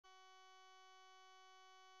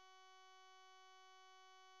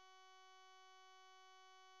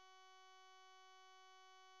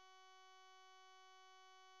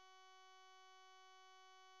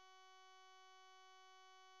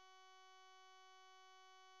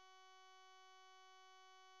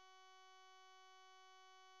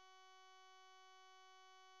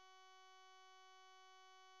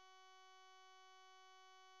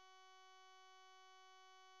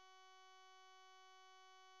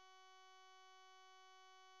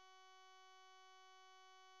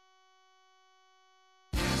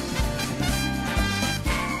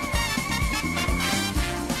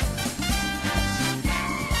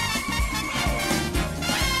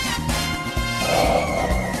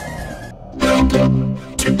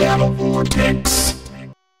Welcome to Battle Vortex.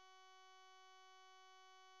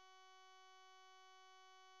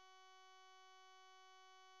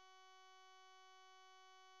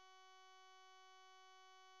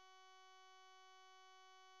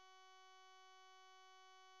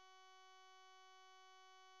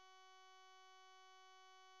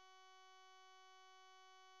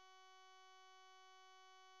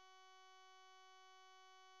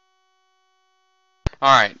 All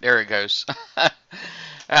right, there it goes.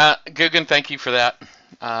 Guggen, thank you for that.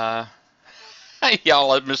 Uh,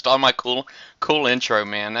 y'all have missed all my cool intro,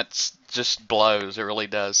 man. That's just blows. It really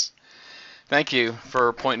does. Thank you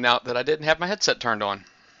for pointing out that I didn't have my headset turned on.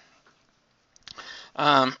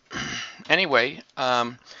 Um, anyway,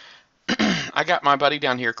 I got my buddy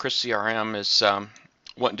down here, Chris CRM, is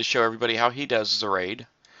wanting to show everybody how he does the raid,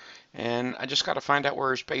 and I just got to find out where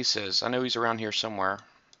his base is. I know he's around here somewhere.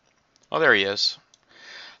 Oh, there he is.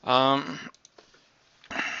 Um,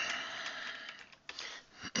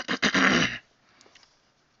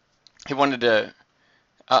 he wanted to.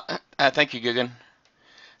 Thank you, Guggen.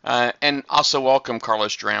 And also welcome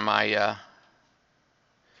Carlos Dram. All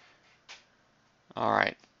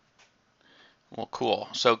right. Well, cool.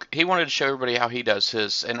 So he wanted to show everybody how he does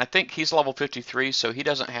his, and I think he's level 53, so he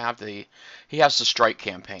doesn't have he has the strike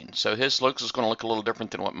campaign. So his looks is going to look a little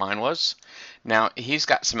different than what mine was. Now, he's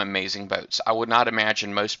got some amazing boats. I would not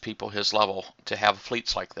imagine most people his level to have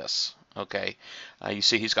fleets like this. Okay. You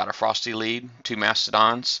see he's got a Frosty Lead, 2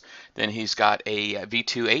 Mastodons, then he's got a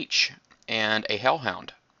V2H and a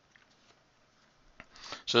Hellhound.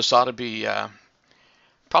 So this ought to be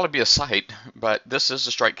probably be a sight, but this is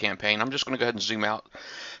the strike campaign. I'm just going to go ahead and zoom out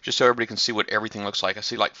just so everybody can see what everything looks like. I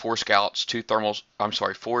see like 4 scouts, 2 thermals, I'm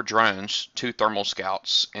sorry, 4 drones, 2 thermal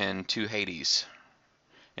scouts, and 2 Hades.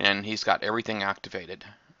 And he's got everything activated.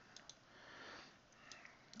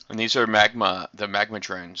 And these are the magma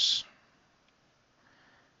drones.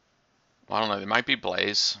 Well, I don't know, they might be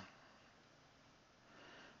Blaze.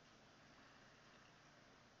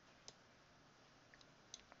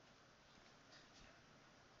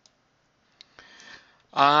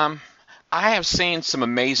 I have seen some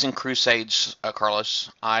amazing crusades,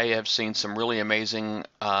 Carlos. I have seen some really amazing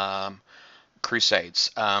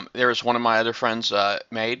crusades. There's one of my other friends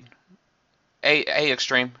made a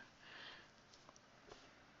extreme.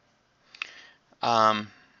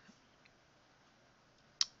 Um,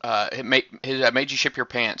 it made you ship your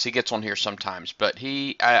pants. He gets on here sometimes, but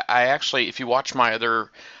I actually, if you watch my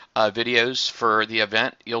other videos for the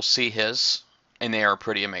event, you'll see his, and they are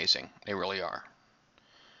pretty amazing. They really are.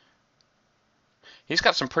 He's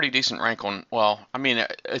got some pretty decent rank on, well, I mean,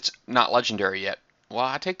 it's not legendary yet. Well,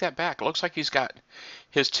 I take that back. It looks like he's got,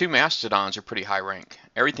 his 2 Mastodons are pretty high rank.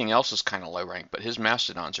 Everything else is kind of low rank, but his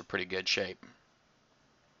Mastodons are pretty good shape.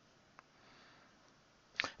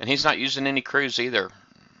 And he's not using any crews either.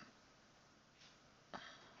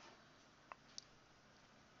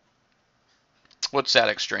 What's that,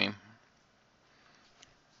 Extreme?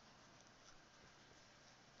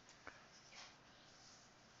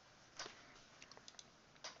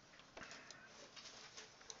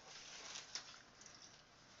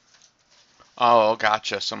 Oh,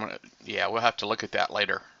 gotcha. Someone, yeah, we'll have to look at that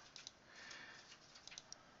later.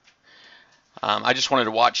 I just wanted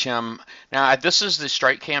to watch him. Now, this is the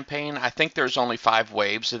strike campaign. I think there's only 5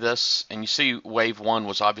 waves of this, and you see wave 1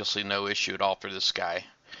 was obviously no issue at all for this guy.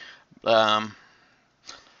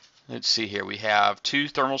 Let's see here. We have 2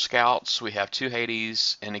 thermal scouts, we have 2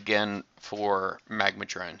 Hades, and again 4 magma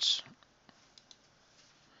drones.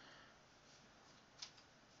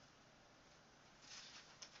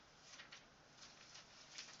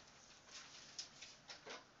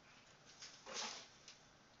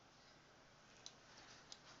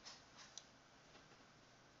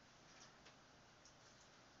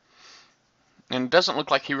 And it doesn't look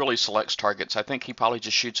like he really selects targets. I think he probably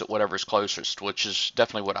just shoots at whatever's closest, which is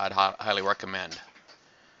definitely what I'd highly recommend.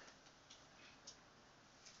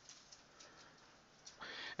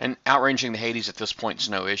 And outranging the Hades at this point is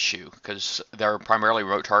no issue because they're primarily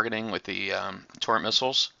remote targeting with the torrent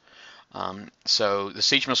missiles. So the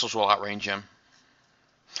siege missiles will outrange him.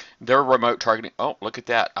 They're remote targeting. Oh, look at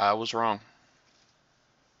that. I was wrong.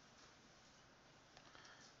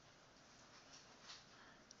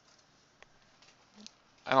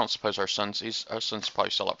 I don't suppose our son's probably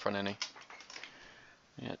still up front, isn't he?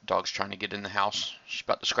 Yeah, dog's trying to get in the house. She's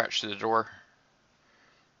about to scratch through the door.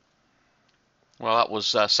 Well, that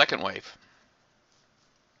was second wave.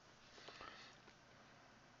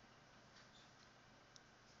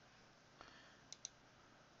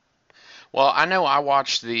 Well, I know I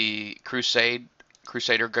watched the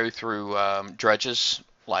Crusader go through dredges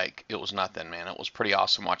like it was nothing, man. It was pretty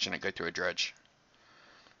awesome watching it go through a dredge.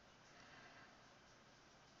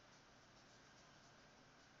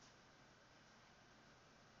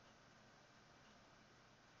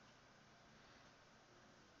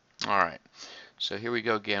 All right, so here we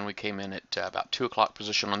go again. We came in at about 2 o'clock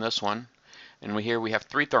position on this one, and we have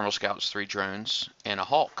 3 thermal scouts, 3 drones, and a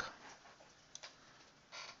Hulk.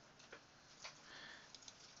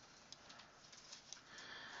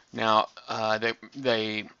 Now,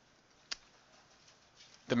 the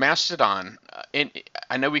Mastodon,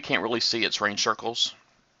 I know we can't really see its range circles,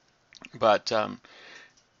 but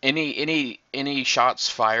any shots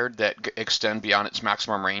fired that extend beyond its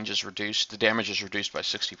maximum range is reduced. The damage is reduced by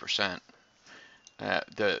 60%.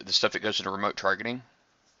 The stuff that goes into remote targeting.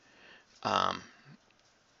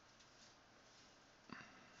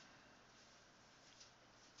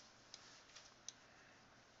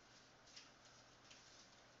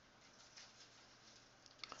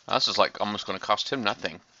 This is like almost going to cost him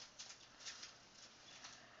nothing.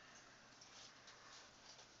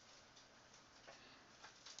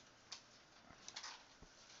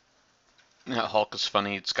 That Hulk is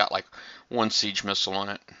funny. It's got like 1 siege missile on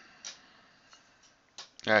it.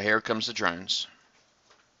 Here comes the drones.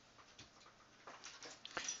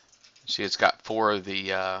 See, it's got 4 of the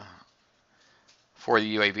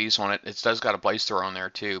UAVs on it. It does got a blaze thrower on there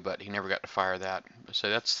too, but he never got to fire that. So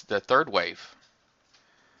that's the 3rd wave.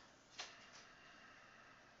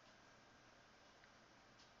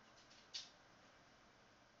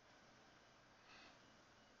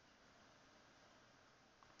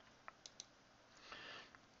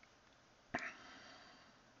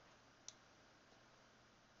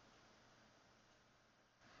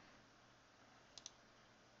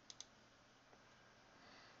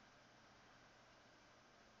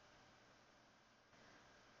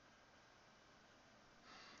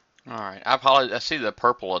 Alright, I apologize. I see the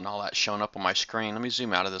purple and all that showing up on my screen. Let me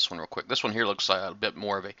zoom out of this one real quick. This one here looks like a bit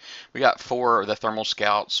more of a... We got 4 of the thermal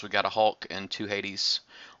scouts. We got a Hulk and 2 Hades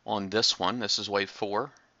on this one. This is wave 4.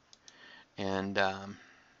 And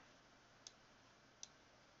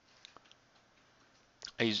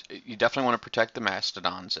you definitely want to protect the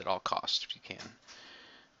Mastodons at all costs if you can.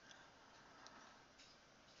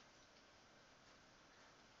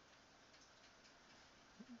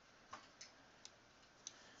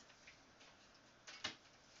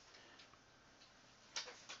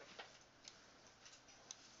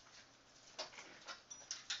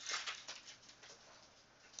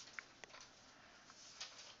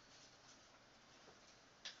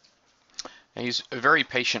 And he's a very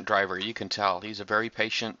patient driver. You can tell he's a very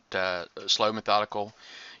patient, slow, methodical.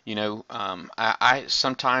 You know, I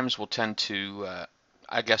sometimes will tend to,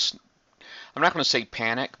 I guess, I'm not going to say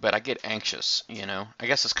panic, but I get anxious. You know, I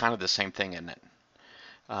guess it's kind of the same thing, isn't it?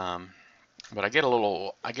 But I get a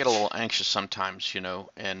little anxious sometimes. You know,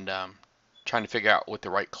 and trying to figure out what the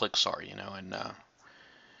right clicks are. You know, and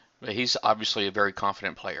but he's obviously a very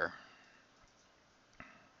confident player.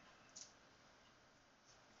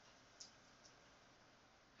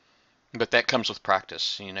 But that comes with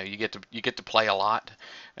practice. You know, you get to play a lot,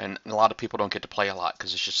 and a lot of people don't get to play a lot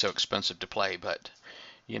because it's just so expensive to play. But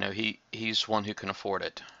you know, he's one who can afford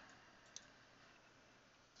it.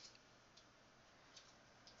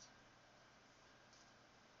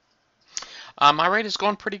 My rate is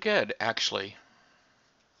going pretty good, actually.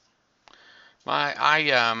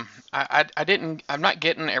 I'm not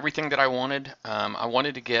getting everything that I wanted. I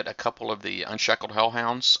wanted to get a couple of the Unshackled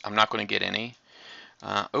Hellhounds. I'm not going to get any.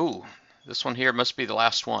 Oh, this one here must be the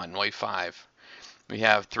last one, wave 5. We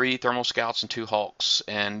have 3 thermal scouts and 2 hulks,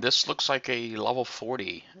 and this looks like a level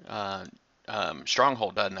 40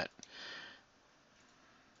 stronghold, doesn't it?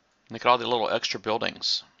 Look at all the little extra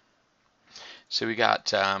buildings. So we got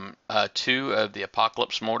 2 of the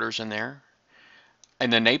Apocalypse mortars in there,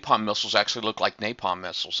 and the napalm missiles actually look like napalm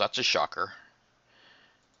missiles. That's a shocker.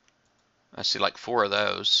 I see like 4 of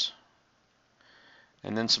those.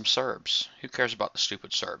 And then some Serbs. Who cares about the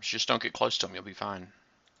stupid Serbs? Just don't get close to them. You'll be fine.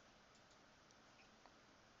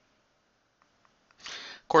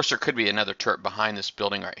 Of course, there could be another turret behind this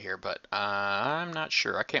building right here, but I'm not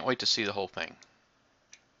sure. I can't wait to see the whole thing.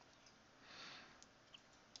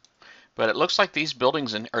 But it looks like these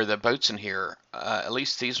buildings or the boats in here, at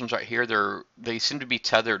least these ones right here, they seem to be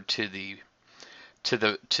tethered to the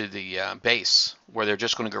base, where they're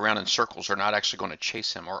just going to go around in circles. They're not actually going to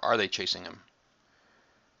chase him, or are they chasing him?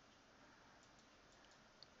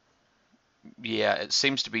 Yeah, it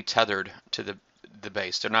seems to be tethered to the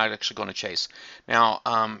base. They're not actually going to chase. Now,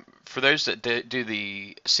 for those that do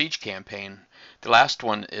the siege campaign, the last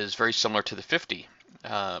one is very similar to the 50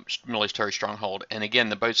 military stronghold. And again,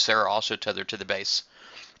 the boats there are also tethered to the base.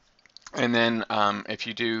 And then if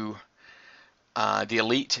you do the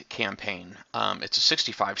Elite campaign, it's a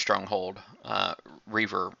 65 stronghold.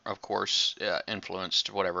 Reaver, of course,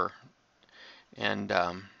 influenced whatever, and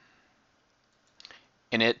and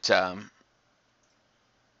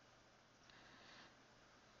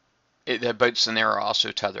the boats in there are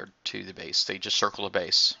also tethered to the base. They just circle the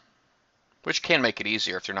base, which can make it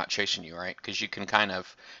easier if they're not chasing you, right? Because you can kind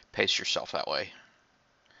of pace yourself that way.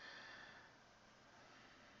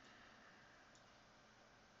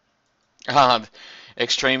 Uh,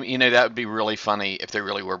 Extreme, that would be really funny if they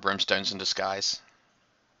really were brimstones in disguise.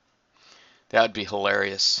 That would be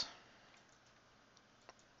hilarious.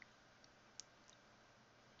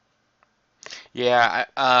 Yeah,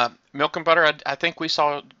 Milk and Butter, I think we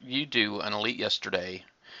saw you do an Elite yesterday.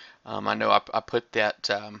 I know I put that,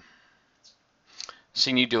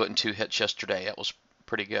 seen you do it in 2 hits yesterday. It was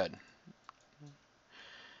pretty good.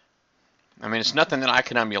 I mean, it's nothing that I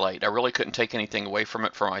can emulate. I really couldn't take anything away from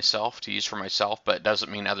it for myself, to use for myself, but it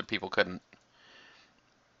doesn't mean other people couldn't.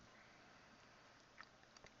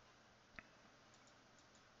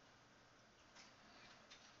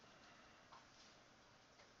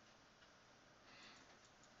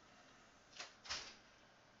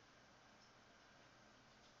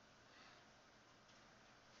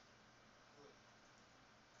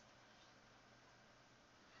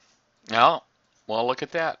 Oh, well, look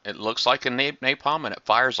at that. It looks like a napalm and it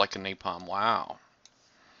fires like a napalm. Wow.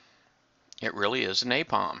 It really is a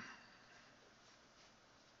napalm.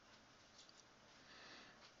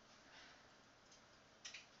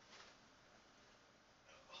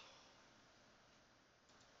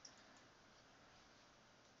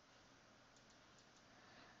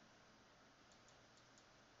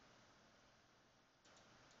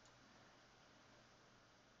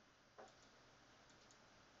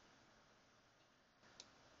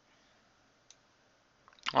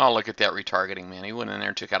 Oh, look at that retargeting, man. He went in there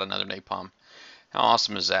and took out another napalm. How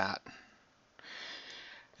awesome is that?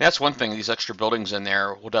 That's one thing. These extra buildings in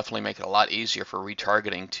there will definitely make it a lot easier for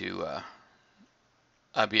retargeting to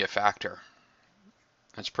be a factor.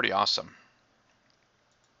 That's pretty awesome.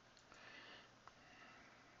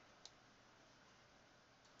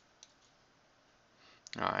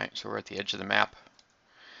 All right, so we're at the edge of the map.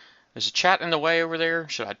 Is the chat in the way over there?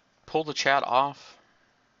 Should I pull the chat off?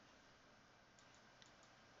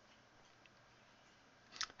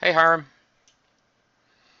 Hey, Hiram.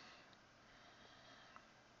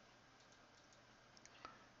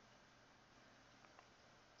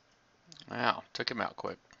 Wow, took him out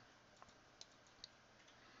quick.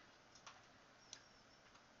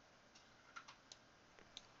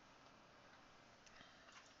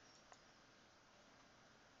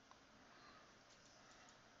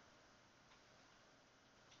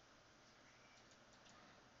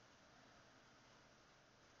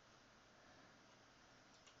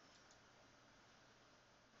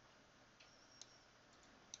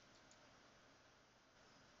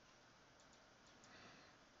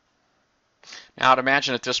 Now, I'd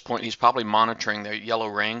imagine at this point he's probably monitoring the yellow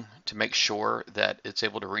ring to make sure that it's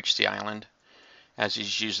able to reach the island as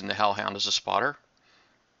he's using the Hellhound as a spotter.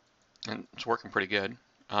 And it's working pretty good.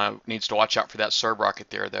 Needs to watch out for that Serb rocket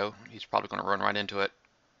there, though. He's probably going to run right into it.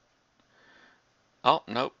 Oh,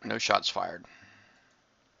 nope, no shots fired.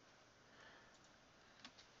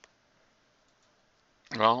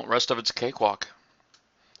 Well, the rest of it's a cakewalk.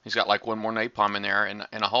 He's got like one more napalm in there and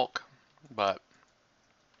a Hulk. But,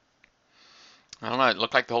 I don't know, it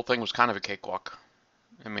looked like the whole thing was kind of a cakewalk.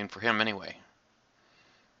 I mean, for him anyway.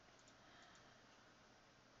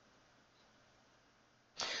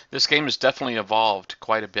 This game has definitely evolved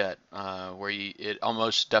quite a bit, where it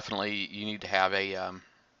almost definitely you need to have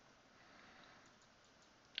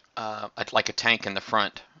like a tank in the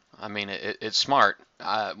front. I mean, it's smart.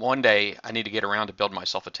 One day I need to get around to build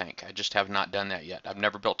myself a tank. I just have not done that yet. I've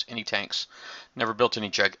never built any tanks, never built any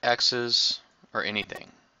Jag X's or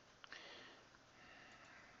anything.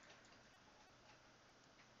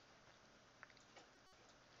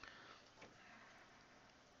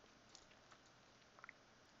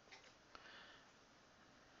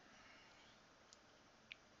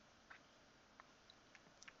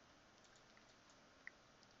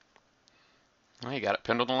 Well, you got it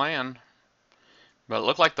pinned on the land. But it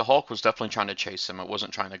looked like the Hulk was definitely trying to chase him. It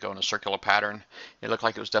wasn't trying to go in a circular pattern. It looked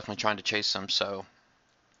like it was definitely trying to chase him, so.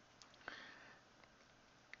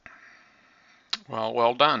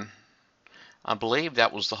 Well done. I believe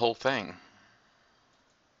that was the whole thing.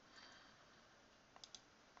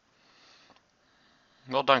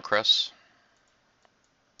 Well done, Chris.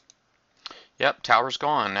 Yep, tower's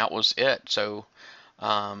gone. That was it. So,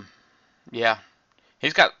 yeah.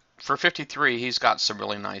 He's got, for 53, he's got some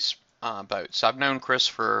really nice boats. I've known Chris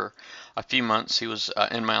for a few months. He was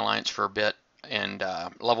in my alliance for a bit, and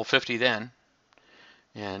level 50 then.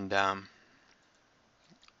 And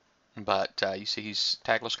but you see he's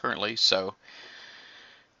tagless currently, so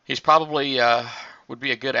he's probably would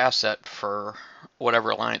be a good asset for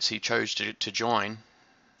whatever alliance he chose to join.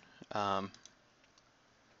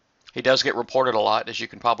 He does get reported a lot, as you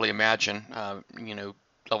can probably imagine. You know,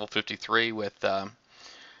 level 53 with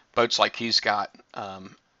boats like he's got.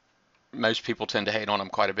 Most people tend to hate on him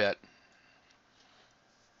quite a bit.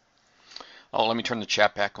 Oh, let me turn the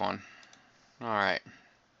chat back on. All right.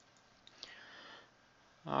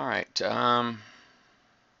 All right.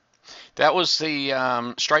 That was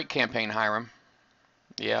the strike campaign, Hiram.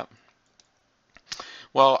 Yeah.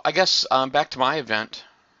 Well, I guess back to my event.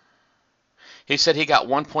 He said he got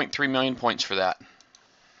 1.3 million points for that.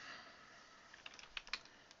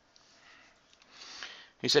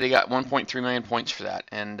 He said he got 1.3 million points for that,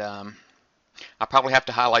 and I'll probably have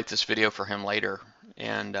to highlight this video for him later,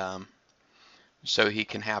 and so he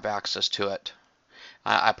can have access to it.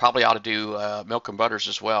 I probably ought to do Milk and Butters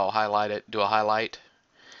as well, highlight it, do a highlight,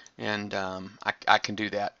 and I can do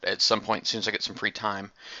that at some point as soon as I get some free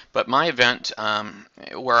time. But my event,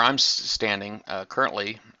 where I'm standing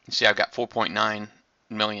currently, you see I've got 4.9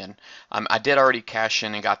 million. I did already cash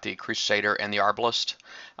in and got the Crusader and the Arbalest.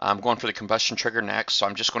 I'm going for the Combustion Trigger next, so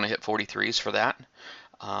I'm just going to hit 43s for that.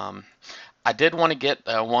 I did want to get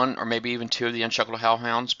one or maybe even two of the Unshackled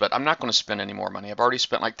Hellhounds, but I'm not going to spend any more money. I've already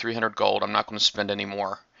spent like 300 gold. I'm not going to spend any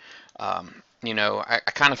more. You know, I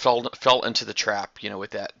kind of fell into the trap, you know,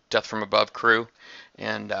 with that Death from Above crew,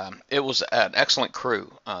 and it was an excellent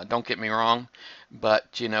crew. Don't get me wrong,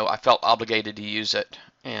 but you know, I felt obligated to use it,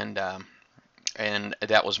 and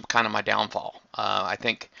that was kind of my downfall. I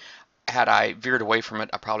think had I veered away from it,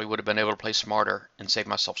 I probably would have been able to play smarter and save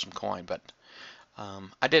myself some coin, but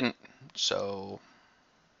I didn't. So,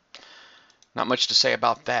 not much to say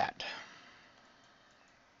about that.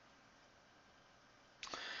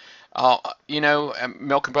 You know,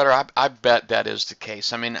 Milk and Butter, I bet that is the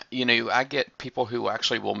case. I mean, you know, I get people who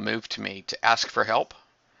actually will move to me to ask for help,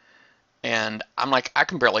 and I'm like, I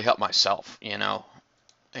can barely help myself, you know,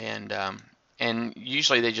 and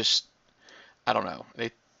usually they just, I don't know,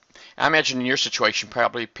 I imagine in your situation,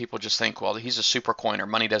 probably people just think, well, he's a super coiner,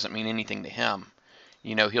 money doesn't mean anything to him,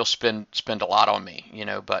 you know, he'll spend a lot on me, you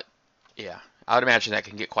know, but yeah, I would imagine that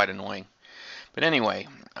can get quite annoying. But anyway,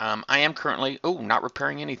 I am currently, not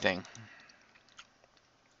repairing anything.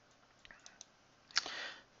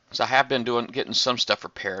 So I have been getting some stuff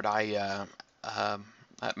repaired. I'll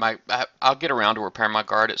get around to repairing my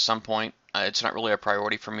guard at some point. It's not really a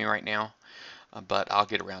priority for me right now, but I'll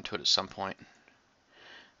get around to it at some point.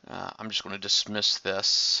 I'm just going to dismiss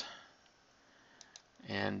this,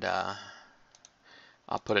 and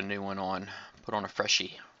I'll put a new one on, put on a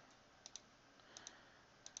freshie.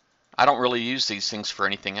 I don't really use these things for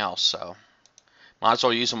anything else, so might as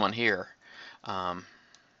well use them on here. Let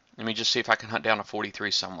me just see if I can hunt down a 43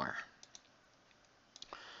 somewhere.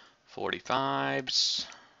 45s.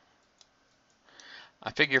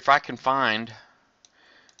 I figure if I can find,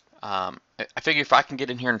 I figure if I can get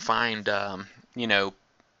in here and find, you know,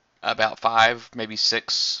 about 5, maybe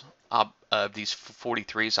 6 of these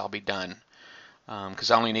 43s, I'll be done. Because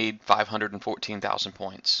I only need 514,000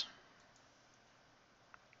 points.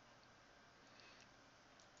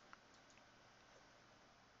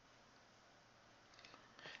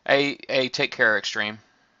 Hey, take care, Extreme.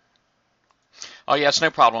 Oh, yes, no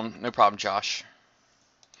problem, Josh.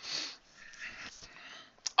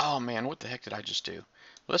 Oh, man, what the heck did I just do?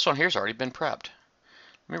 Well, this one here's already been prepped.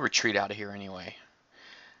 Let me retreat out of here anyway.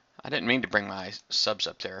 I didn't mean to bring my subs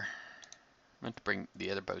up there. I meant to bring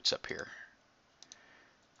the other boats up here.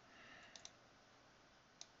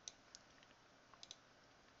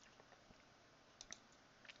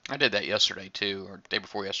 I did that yesterday, too, or the day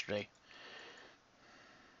before yesterday.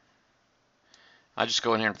 I'll just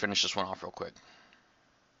go in here and finish this one off real quick.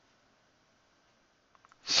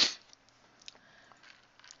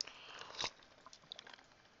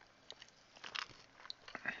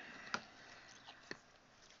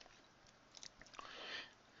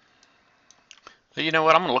 But you know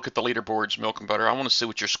what? I'm going to look at the leaderboards, Milk and Butter. I want to see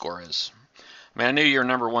what your score is. I mean, I knew you were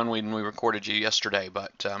number one when we recorded you yesterday,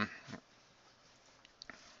 but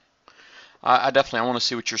I definitely want to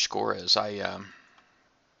see what your score is.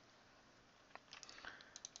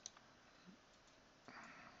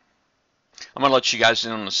 I'm going to let you guys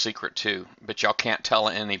in on the secret too, but y'all can't tell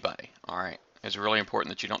anybody. All right. It's really important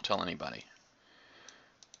that you don't tell anybody.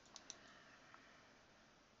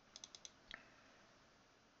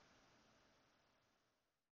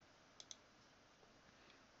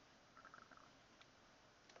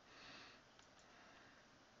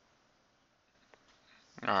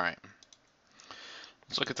 All right.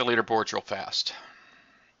 Let's look at the leaderboards real fast.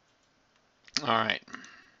 All right.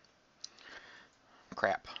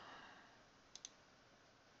 Crap.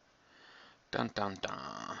 Dun dun dun.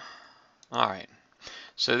 All right.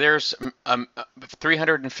 So there's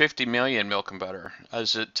 350 million milk and butter.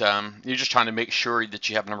 Is it? You're just trying to make sure that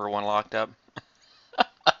you have number one locked up?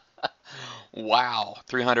 Wow,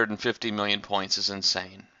 350 million points is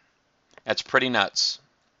insane. That's pretty nuts.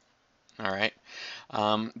 All right.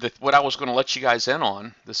 What I was going to let you guys in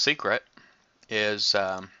on, the secret, is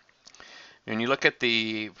when you look at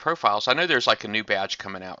the profiles. I know there's like a new badge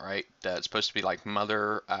coming out, right? That's supposed to be like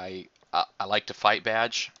Mother I like to fight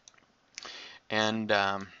badge, and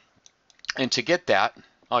to get that,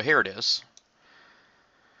 oh, here it is.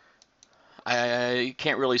 I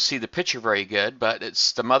can't really see the picture very good, but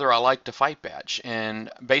it's the Mother I Like to Fight badge. And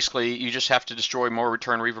basically, you just have to destroy more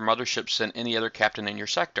Return Reaver motherships than any other captain in your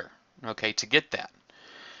sector, okay, to get that.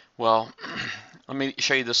 Well, let me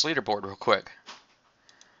show you this leaderboard real quick.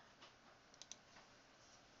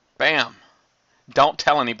 Bam! Don't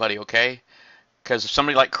tell anybody, okay? Because if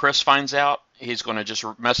somebody like Chris finds out, he's going to just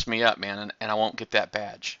mess me up, man, and I won't get that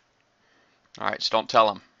badge. All right, so don't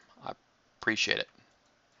tell him. I appreciate it.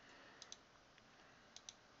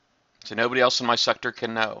 So nobody else in my sector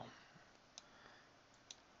can know.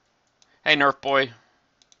 Hey, Nerf boy.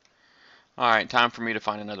 All right, time for me to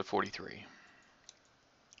find another 43.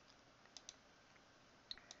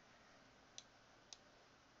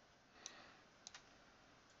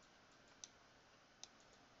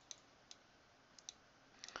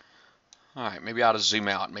 All right, maybe I ought to zoom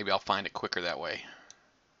out. Maybe I'll find it quicker that way.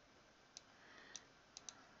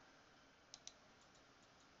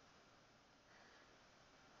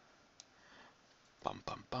 Bum,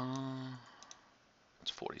 bum, bum.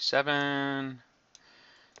 It's 47.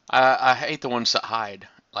 I hate the ones that hide.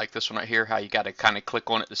 Like this one right here, how you got to kind of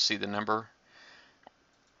click on it to see the number.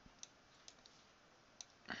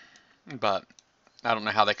 But I don't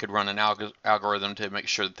know how they could run an algorithm to make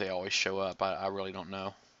sure that they always show up. I really don't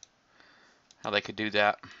know how they could do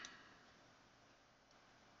that.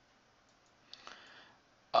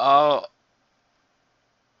 Well,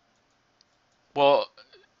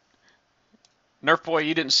 Nerf boy,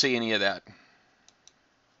 you didn't see any of that.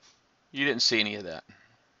 You didn't see any of that.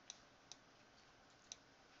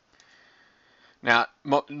 Now,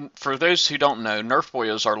 for those who don't know, Nerf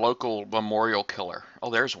boy is our local memorial killer. Oh,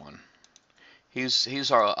 there's one. He's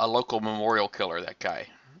a local memorial killer, that guy.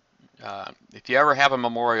 If you ever have a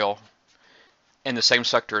memorial in the same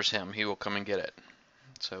sector as him, he will come and get it.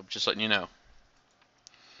 So just letting you know.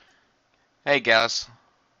 Hey, guys.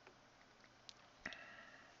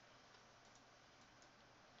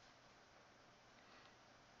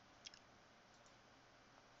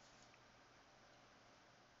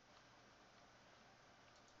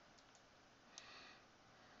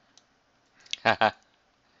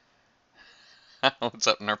 What's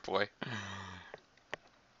up, Nerf boy?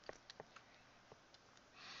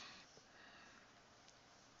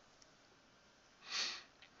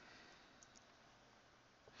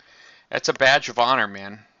 It's a badge of honor,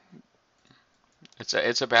 man.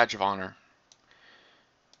 It's a badge of honor.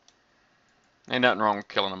 Ain't nothing wrong with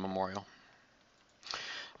killing a memorial.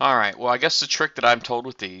 All right. Well, I guess the trick that I'm told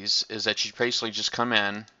with these is that you basically just come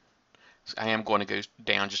in. I am going to go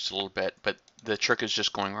down just a little bit, but the trick is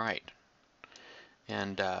just going right,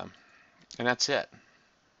 and that's it.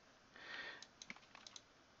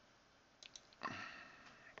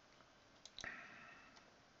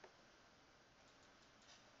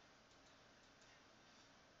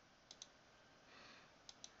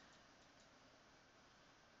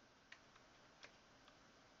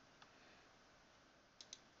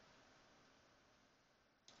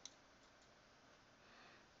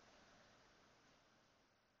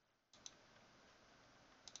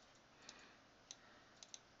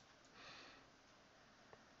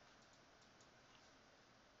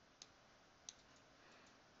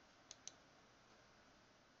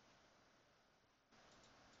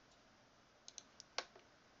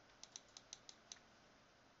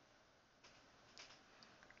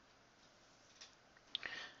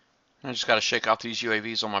 I just got to shake off these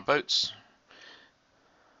UAVs on my boats.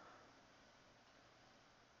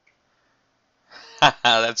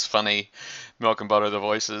 That's funny. Milk and butter the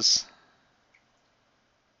voices.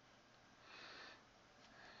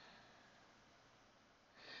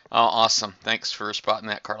 Oh, awesome. Thanks for spotting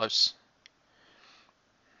that, Carlos.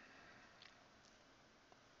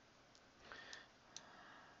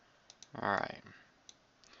 All right.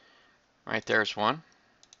 Right there's one.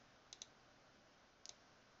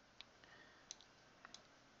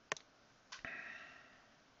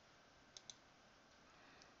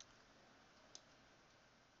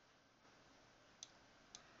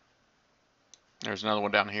 There's another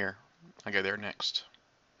one down here. I go there next.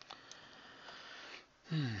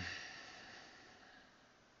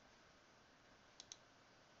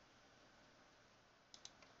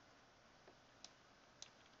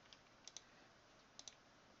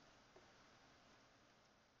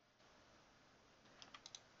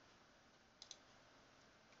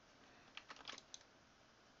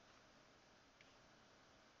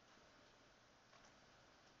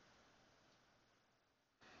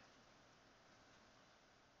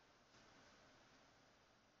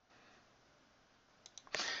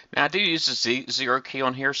 Now I do use the zero key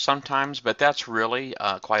on here sometimes, but that's really,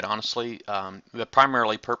 quite honestly, the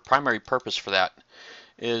primary purpose for that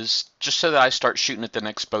is just so that I start shooting at the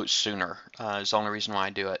next boat sooner. Is the only reason why I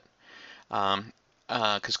do it.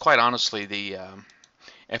 Because quite honestly,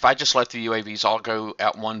 if I just let the UAVs all go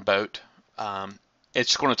at one boat,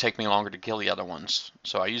 it's going to take me longer to kill the other ones.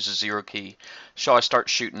 So I use the zero key, so I start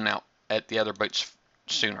shooting out at the other boats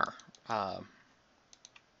sooner. I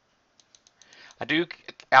do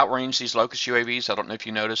outrange these Locust UAVs. I don't know if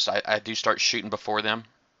you noticed. I do start shooting before them.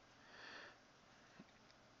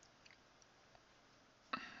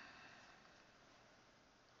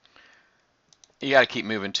 You got to keep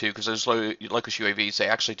moving too, because those Locust UAVs, they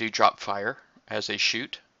actually do drop fire as they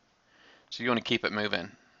shoot. So you want to keep it moving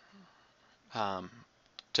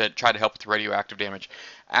to try to help with the radioactive damage.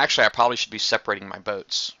 Actually, I probably should be separating my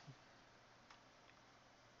boats.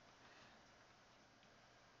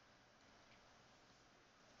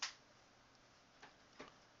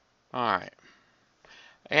 All right.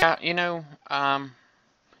 Yeah,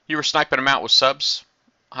 you were sniping them out with subs,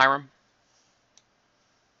 Hiram?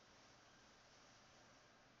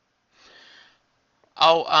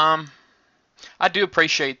 Oh, I do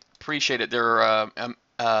appreciate it there,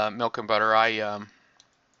 Milk and Butter.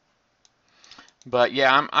 But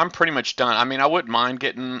yeah, I'm pretty much done. I mean, I wouldn't mind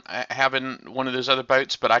having one of those other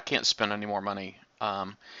boats, but I can't spend any more money.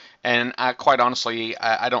 And quite honestly,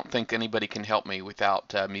 I don't think anybody can help me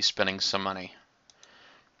without me spending some money.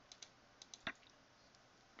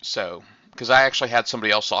 So, because I actually had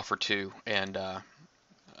somebody else offer too, and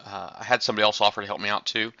I had somebody else offer to help me out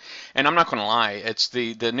too. And I'm not going to lie, it's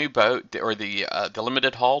the new boat or the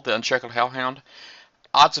limited hull, the Unshackled Hellhound.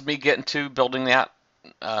 Odds of me getting to building that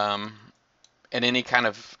in any kind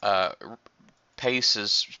of pace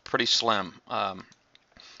is pretty slim.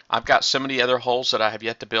 I've got so many other hulls that I have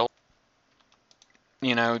yet to build.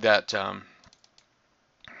 That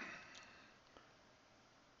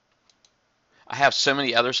I have so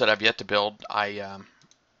many others that I've yet to build.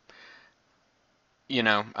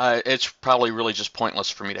 It's probably really just pointless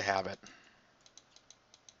for me to have it.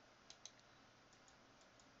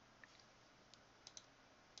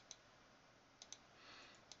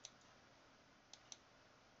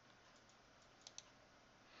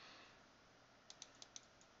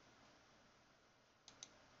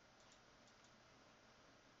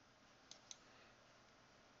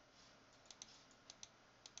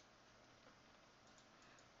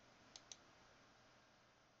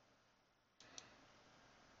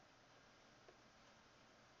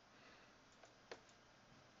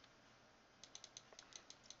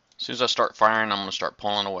 As soon as I start firing, I'm going to start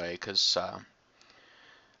pulling away because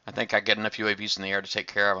I think I get enough UAVs in the air to take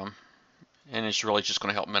care of them. And it's really just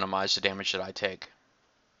going to help minimize the damage that I take.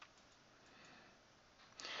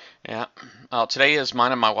 Yeah. Today is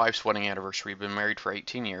mine and my wife's wedding anniversary. We've been married for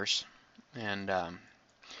 18 years. And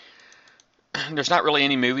there's not really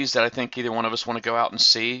any movies that I think either one of us want to go out and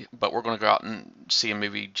see, but we're going to go out and see a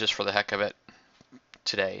movie just for the heck of it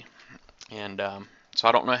today. And so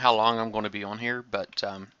I don't know how long I'm going to be on here, but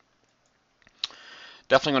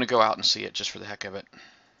definitely going to go out and see it just for the heck of it.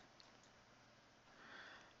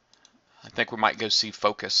 I think we might go see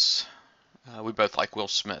Focus. We both like Will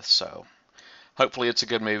Smith, so hopefully it's a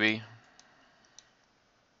good movie.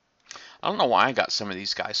 I don't know why I got some of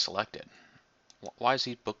these guys selected. Why is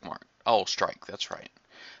he bookmarked? Oh, Strike, that's right.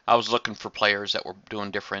 I was looking for players that were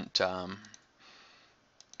doing different,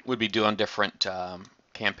 would be doing different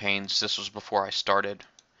campaigns. This was before I started.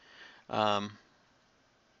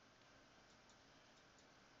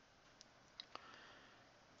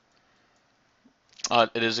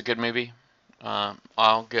 It is a good movie.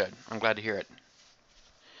 Oh, good. I'm glad to hear it.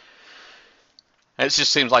 It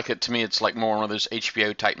just seems like to me, it's like more one of those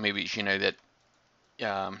HBO type movies, that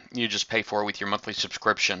you just pay for with your monthly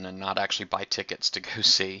subscription and not actually buy tickets to go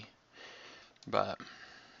see. But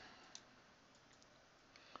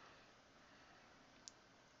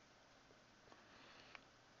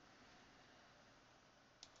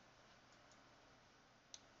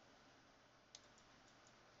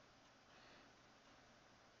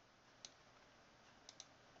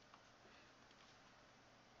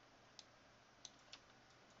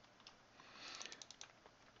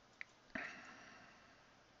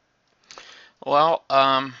Well,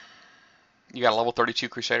 you got a level 32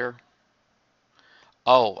 Crusader?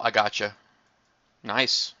 Oh, I gotcha.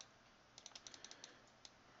 Nice.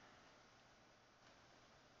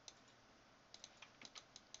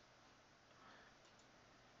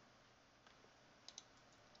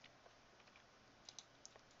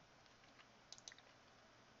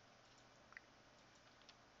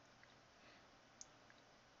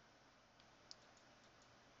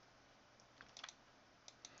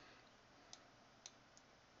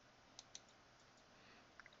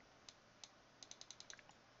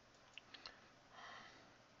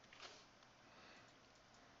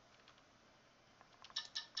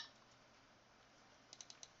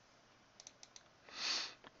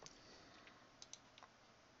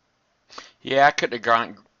 Yeah, I couldn't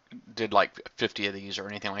have did like 50 of these or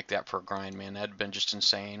anything like that for a grind, man. That'd been just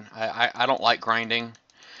insane. I don't like grinding.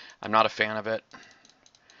 I'm not a fan of it.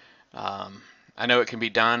 Um, I know it can be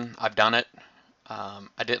done. I've done it.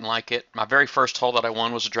 I didn't like it. My very first hole that I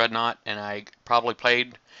won was a Dreadnought, and I probably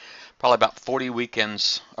played about 40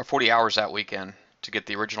 weekends or 40 hours that weekend to get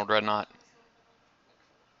the original Dreadnought.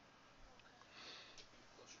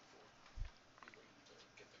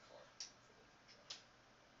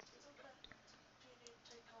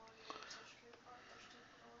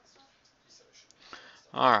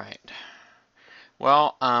 All right.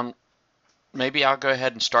 Well, maybe I'll go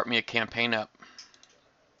ahead and start me a campaign up.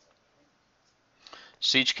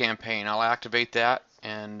 Siege campaign. I'll activate that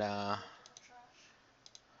and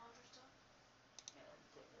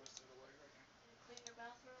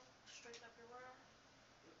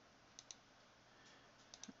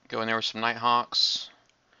go in there with some Nighthawks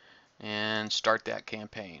and start that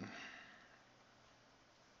campaign.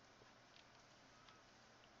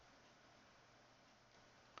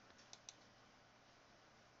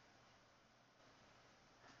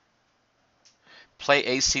 Play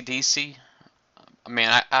AC/DC.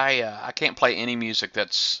 Man, I can't play any music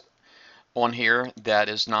that's on here that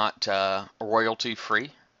is not royalty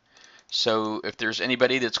free. So if there's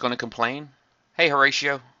anybody that's going to complain, hey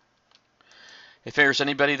Horatio, if there's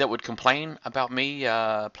anybody that would complain about me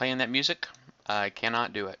playing that music, I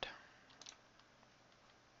cannot do it.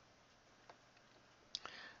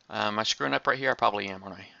 Am I screwing up right here? I probably am,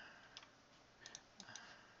 aren't I?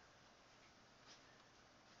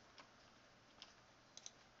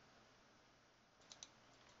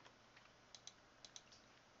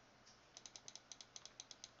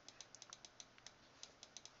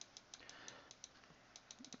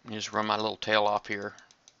 Just run my little tail off here.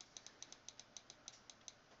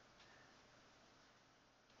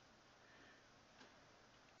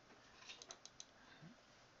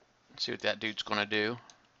 Let's see what that dude's going to do.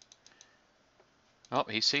 Oh,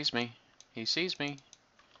 he sees me. He sees me.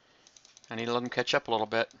 I need to let him catch up a little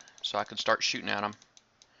bit so I can start shooting at him.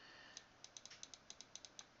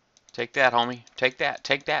 Take that, homie. Take that.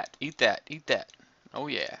 Take that. Eat that. Eat that. Oh,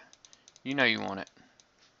 yeah. You know you want it.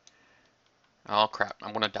 Oh, crap.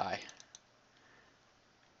 I'm going to die.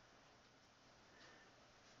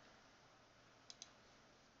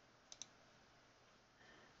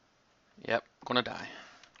 Yep, going to die.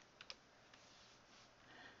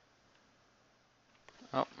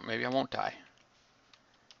 Oh, maybe I won't die.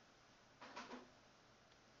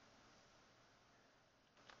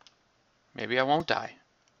 Maybe I won't die.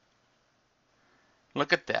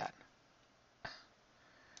 Look at that.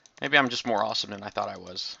 Maybe I'm just more awesome than I thought I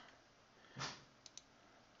was.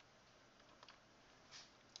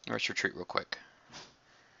 Let's retreat real quick.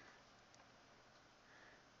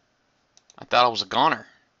 I thought I was a goner.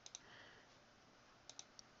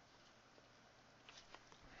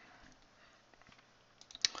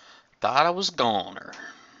 Thought I was a goner.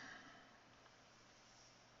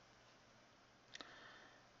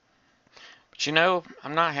 But you know,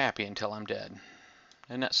 I'm not happy until I'm dead.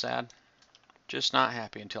 Isn't that sad? Just not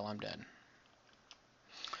happy until I'm dead.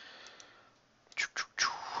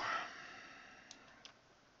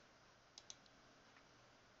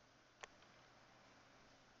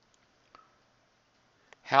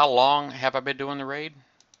 How long have I been doing the raid?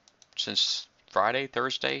 Since Friday,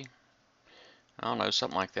 Thursday? I don't know,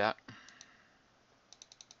 something like that.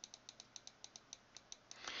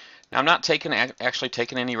 Now, I'm not actually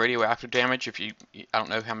taking any radioactive damage. I don't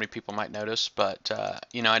know how many people might notice, but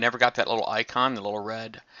you know, I never got that little icon, the little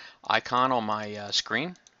red icon on my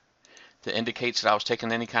screen that indicates that I was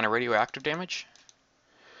taking any kind of radioactive damage.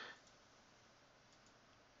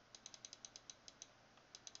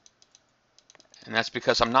 And that's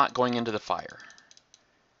because I'm not going into the fire.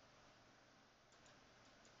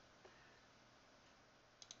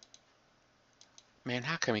 Man,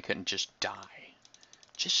 how come he couldn't just die?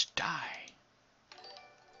 Just die.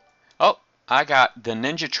 Oh, I got the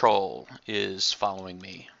Ninja Troll is following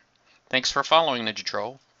me. Thanks for following, Ninja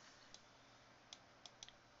Troll.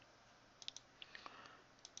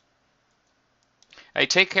 Hey,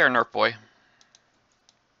 take care, Nerf Boy.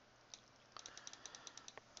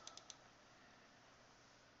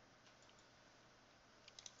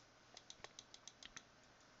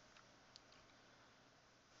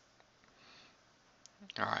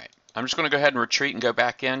 Alright, I'm just going to go ahead and retreat and go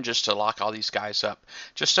back in just to lock all these guys up,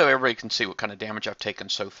 just so everybody can see what kind of damage I've taken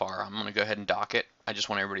so far. I'm going to go ahead and dock it. I just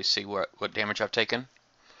want everybody to see what damage I've taken.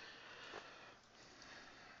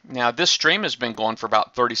 Now, this stream has been going for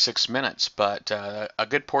about 36 minutes, but a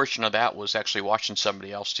good portion of that was actually watching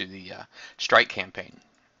somebody else do the strike campaign.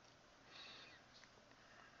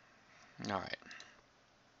 Alright.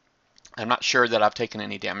 I'm not sure that I've taken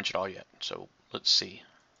any damage at all yet, so let's see.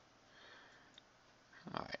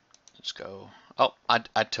 Alright, let's go. Oh,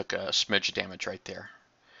 I took a smidge of damage right there.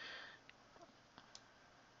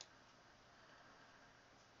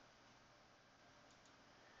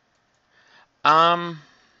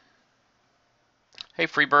 Hey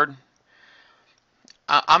Freebird.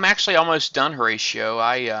 I'm actually almost done,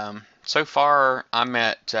 Horatio. So far I'm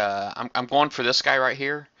at I'm going for this guy right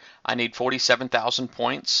here. I need 47,000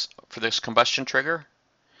 points for this combustion trigger.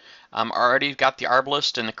 I'm already got the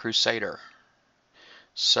Arbalest and the Crusader.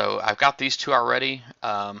 So I've got these two already.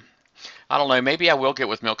 I don't know, maybe I will get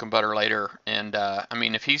with Milk and Butter later. And I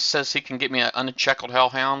mean, if he says he can get me an unshackled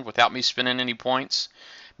Hellhound without me spending any points,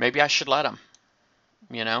 maybe I should let him.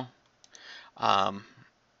 You know,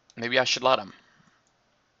 maybe I should let him.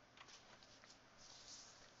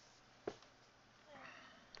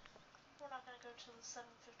 We're not gonna go to the 7:15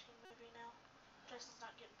 movie now. Jason's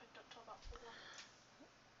not getting picked up till about 4.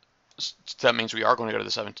 So that means we are going to go to the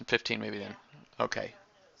 7:15 maybe then. Yeah. Okay.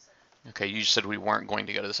 Okay, you said we weren't going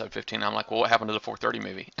to go to the 7:15. I'm like, well, what happened to the 4:30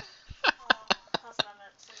 movie? That's what I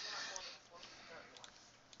meant, since we're not going to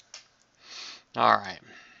the 4:30 one. All right.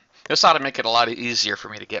 This ought to make it a lot easier for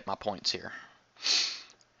me to get my points here.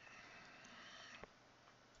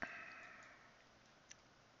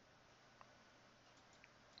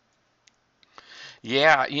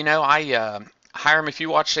 Yeah, you know, Hiram, if you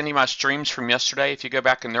watched any of my streams from yesterday, if you go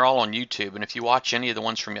back and they're all on YouTube, and if you watch any of the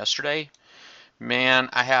ones from yesterday, man,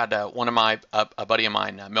 I had one of my, a buddy of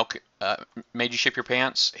mine, Made You Ship Your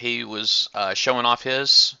Pants. He was showing off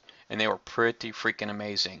his, and they were pretty freaking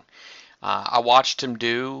amazing. I watched him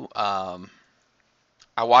do a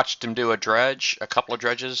dredge, a couple of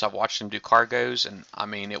dredges. I've watched him do cargoes, and I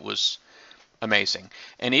mean, it was amazing.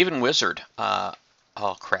 And even Wizard, oh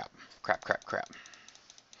crap.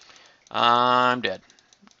 I'm dead.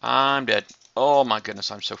 I'm dead. Oh my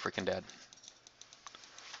goodness, I'm so freaking dead.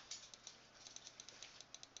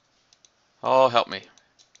 Oh, help me.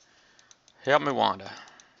 Help me, Wanda.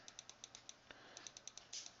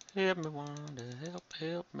 Help me, Wanda.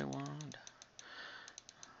 Help me, Wanda.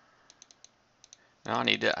 Now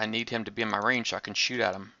I need him to be in my range so I can shoot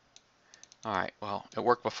at him. Alright, well, it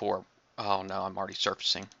worked before. Oh no, I'm already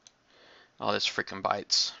surfacing. Oh, this freaking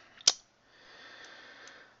bites.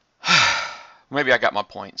 Maybe I got my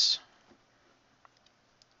points.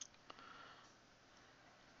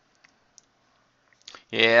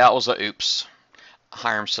 Yeah, that was a oops.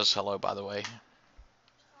 Hiram says hello, by the way.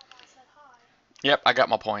 I said hi. Yep, I got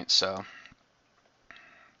my points, so.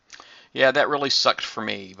 Yeah, that really sucked for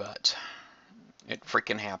me, but it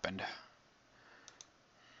freaking happened.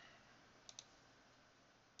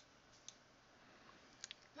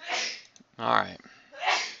 Alright.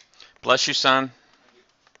 Bless you, son.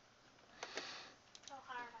 Tell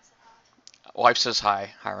Hiram I said hi. Wife says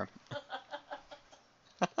hi, Hiram.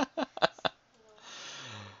 She didn't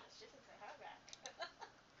say hi back.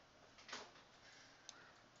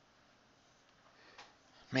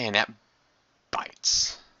 Man, that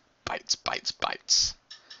bites. Bites.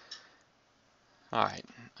 Alright,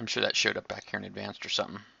 I'm sure that showed up back here in advanced or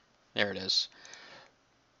something. There it is.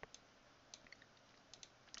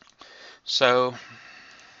 So,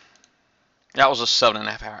 that was a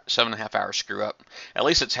 7.5 hour screw up. At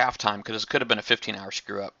least it's halftime, because it could have been a 15-hour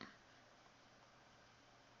screw up.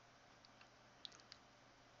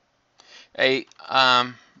 Hey,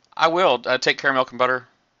 I will take care of Milk and Butter.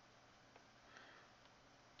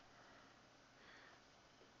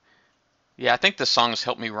 Yeah, I think this song has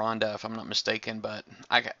helped me Rhonda, if I'm not mistaken, but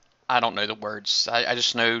I don't know the words. I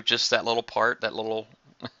just know just that little part, that little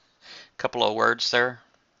couple of words there.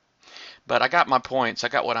 But I got my points. I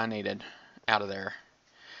got what I needed out of there.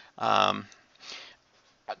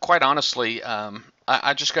 Quite honestly,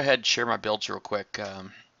 I just go ahead and share my builds real quick.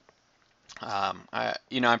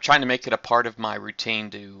 I'm trying to make it a part of my routine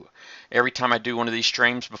to every time I do one of these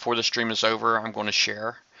streams, before the stream is over, I'm going to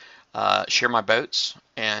share my boats,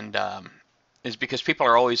 and is because people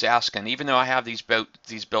are always asking, even though I have these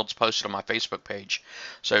builds posted on my Facebook page.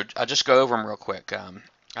 So I'll just go over them real quick.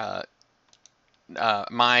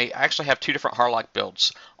 I actually have two different Harlock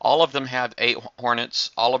builds. All of them have 8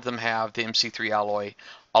 Hornets. All of them have the MC3 alloy.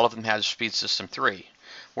 All of them have Speed System 3.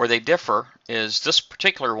 Where they differ is this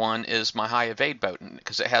particular one is my high evade boat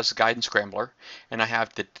because it has the Guidance Scrambler, and I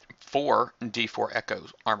have the 4 D4 Echo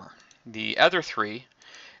armor. The other 3,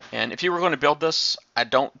 and if you were going to build this, I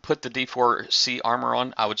don't put the D4C armor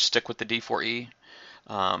on. I would stick with the D4E,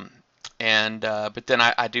 but then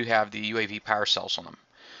I do have the UAV power cells on them.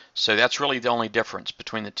 So that's really the only difference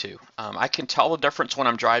between the two. I can tell the difference when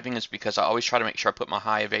I'm driving is because I always try to make sure I put my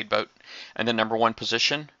high evade boat in the #1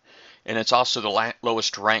 position, and it's also the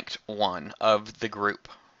lowest ranked one of the group.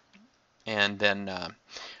 And then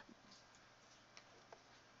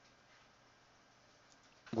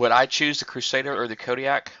would I choose the Crusader or the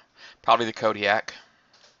Kodiak? Probably the Kodiak.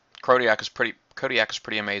 Kodiak is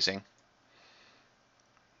pretty amazing.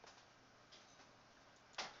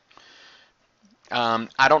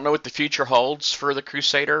 I don't know what the future holds for the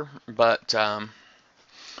Crusader, but I'm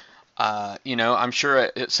sure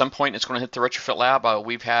at some point it's going to hit the Retrofit Lab.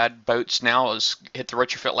 We've had boats now hit the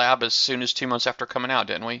Retrofit Lab as soon as 2 months after coming out,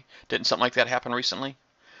 didn't we? Didn't something like that happen recently?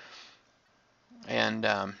 And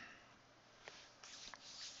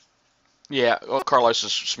yeah, well, Carlos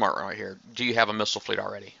is smart right here. Do you have a missile fleet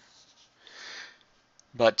already?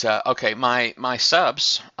 But okay, my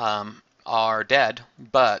subs are dead,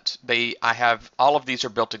 but I have all of these are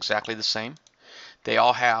built exactly the same. They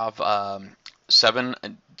all have 7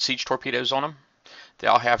 siege torpedoes on them. They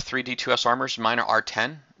all have 3 D2S armors. Mine are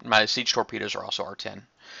R10. My siege torpedoes are also R10.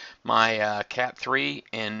 My Cat 3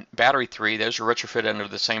 and Battery 3, those are retrofitted under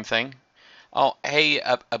the same thing. Oh, hey,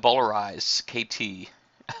 Ebolarize, KT.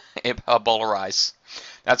 Ebolarize.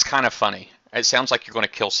 That's kind of funny. It sounds like you're going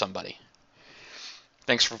to kill somebody.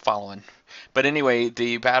 Thanks for following. But anyway,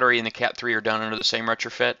 the battery and the Cat 3 are done under the same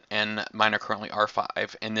retrofit, and mine are currently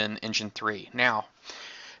R5 and then Engine 3. Now,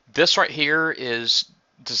 this right here is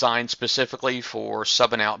designed specifically for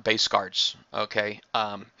subbing out base guards. Okay,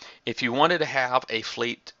 if you wanted to have a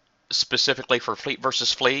fleet specifically for fleet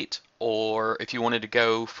versus fleet, or if you wanted to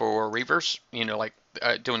go for reavers, like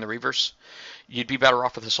doing the reavers, you'd be better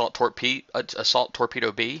off with Assault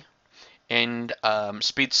Torpedo B and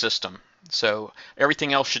Speed System. So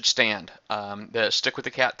everything else should stand. Stick with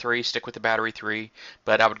the Cat 3, stick with the Battery 3,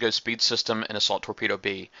 but I would go Speed System and Assault Torpedo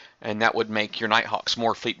B, and that would make your Nighthawks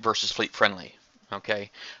more fleet versus fleet friendly.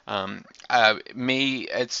 Okay, I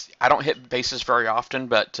don't hit bases very often,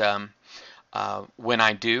 but when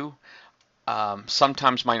I do,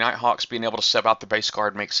 sometimes my Nighthawks being able to sub out the base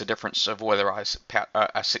guard makes a difference of whether I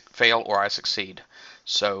fail or I succeed.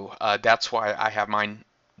 So that's why I have mine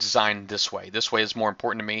designed this way. This way is more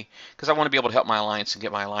important to me because I want to be able to help my alliance and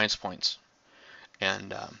get my alliance points.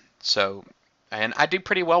 And and I do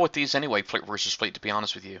pretty well with these anyway, fleet versus fleet, to be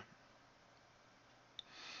honest with you.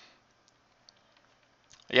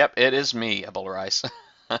 Yep, it is me, Ebolarize.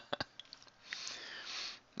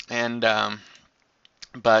 And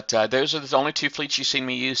but those are the only 2 fleets you've seen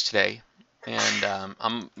me use today, and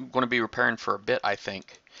I'm going to be repairing for a bit, I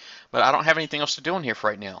think. But I don't have anything else to do in here for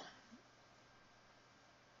right now.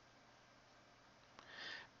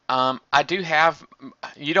 I do have.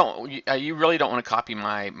 You really don't want to copy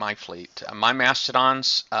my fleet. My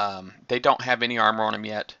Mastodons, they don't have any armor on them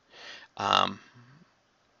yet.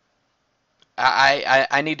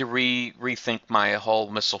 I need to rethink my whole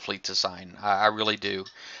missile fleet design. I really do.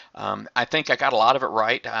 I think I got a lot of it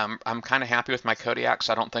right. I'm kind of happy with my Kodiaks.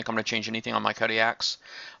 I don't think I'm going to change anything on my Kodiaks.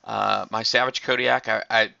 My Savage Kodiak,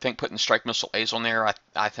 I think putting Strike Missile A's on there,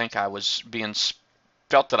 I think I was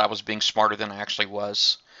felt that I was being smarter than I actually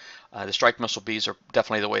was. The Strike Missile B's are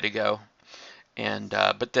definitely the way to go. And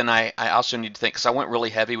but then I also need to think, because I went really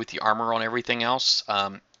heavy with the armor on everything else.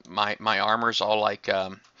 My armor's all like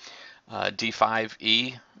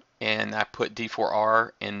D5E, and I put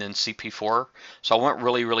D4R and then CP4. So I went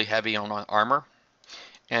really heavy on armor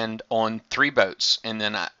and on 3 boats, and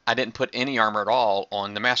then I didn't put any armor at all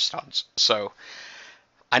on the Mastodons. So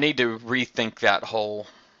I need to rethink that whole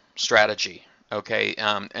strategy. Okay,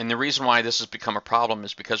 and the reason why this has become a problem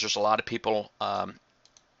is because there's a lot of people that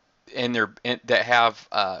have.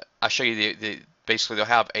 I'll show you basically they'll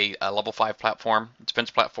have a level 5 platform, defense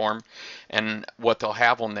platform, and what they'll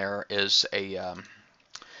have on there is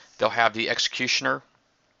they'll have the Executioner,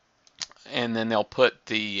 and then they'll put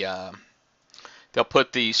the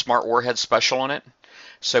Smart Warhead Special on it.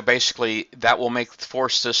 So basically, that will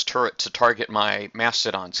force this turret to target my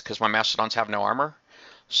Mastodons because my Mastodons have no armor.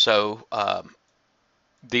 So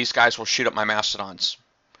these guys will shoot up my Mastodons.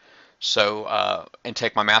 So and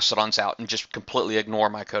take my Mastodons out and just completely ignore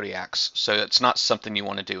my Kodiaks. So it's not something you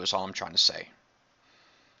want to do. Is all I'm trying to say.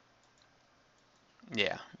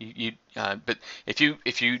 Yeah, but if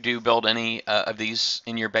you do build any of these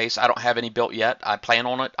in your base, I don't have any built yet. I plan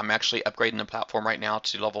on it. I'm actually upgrading the platform right now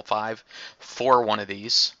to level 5 for one of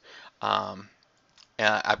these. Um,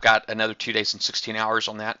 I've got another 2 days and 16 hours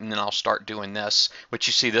on that, and then I'll start doing this, which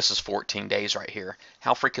you see this is 14 days right here.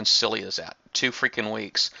 How freaking silly is that? 2 freaking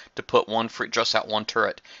weeks to put just out one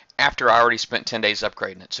turret after I already spent 10 days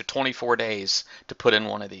upgrading it. So 24 days to put in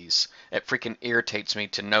one of these. It freaking irritates me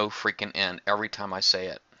to no freaking end every time I say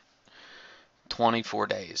it. 24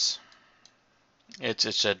 days.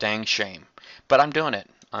 It's a dang shame. But I'm doing it.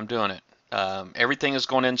 I'm doing it. Everything is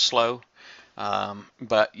going in slow.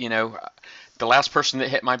 But, you know, the last person that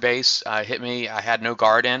hit my base hit me. I had no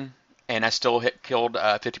guard in, and I still killed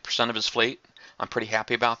 50% of his fleet. I'm pretty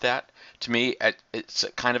happy about that. To me, it's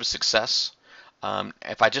kind of a success.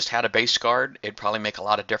 If I just had a base guard, it'd probably make a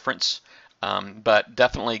lot of difference. But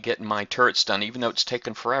definitely getting my turrets done, even though it's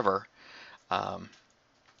taken forever. You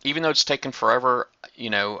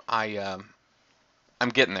know, I'm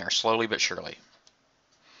getting there slowly but surely.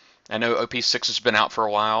 I know OP6 has been out for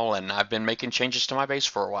a while, and I've been making changes to my base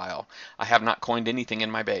for a while. I have not coined anything in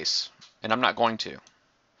my base, and I'm not going to.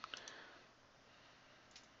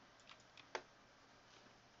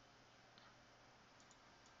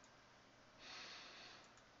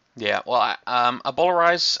 Yeah, well, a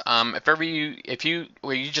Bowlerize, if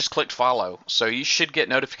you just clicked follow, so you should get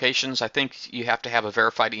notifications. I think you have to have a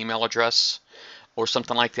verified email address or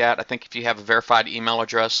something like that. I think if you have a verified email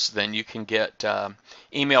address, then you can get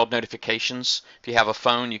emailed notifications. If you have a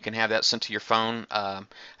phone, you can have that sent to your phone. And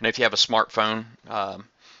if you have a smartphone,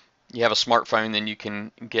 then you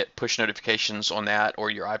can get push notifications on that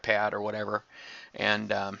or your iPad or whatever.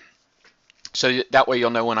 And so that way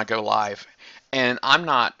you'll know when I go live. And I'm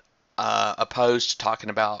not opposed to talking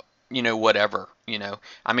about, you know, whatever, you know.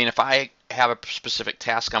 I mean, if I have a specific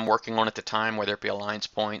task I'm working on at the time, whether it be alliance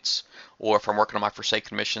points or if I'm working on my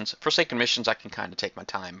Forsaken missions. Forsaken missions, I can kind of take my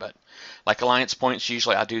time, but like alliance points,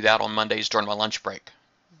 usually I do that on Mondays during my lunch break.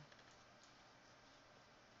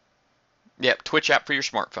 Yep, Twitch app for your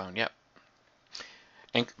smartphone, yep.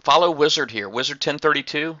 And follow Wizard here,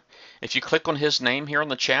 Wizard1032. If you click on his name here on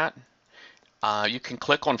the chat, you can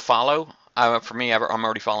click on follow. For me, I'm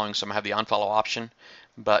already following, so I have the unfollow option.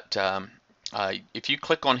 But if you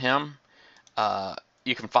click on him,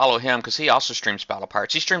 you can follow him because he also streams Battle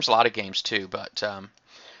Pirates. He streams a lot of games too, but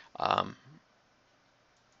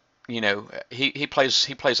you know, he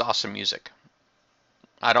plays awesome music.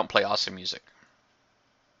 I don't play awesome music.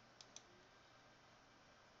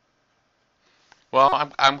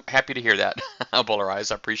 Well, I'm happy to hear that,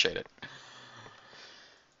 Bowlerize. I appreciate it.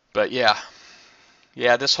 But yeah.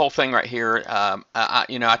 Yeah, this whole thing right here,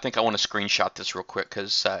 you know, I think I want to screenshot this real quick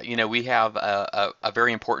because, you know, we have a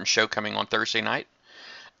very important show coming on Thursday night,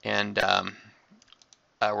 and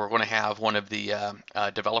we're going to have one of the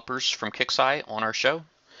developers from Kixeye on our show,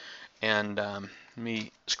 and let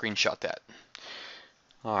me screenshot that.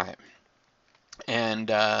 All right, and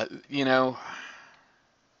you know,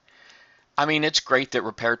 I mean, it's great that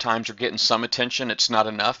repair times are getting some attention. It's not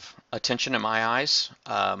enough attention in my eyes.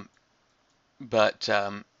 But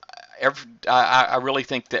I really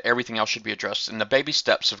think that everything else should be addressed, and the baby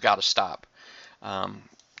steps have got to stop.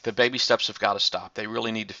 The baby steps have got to stop. They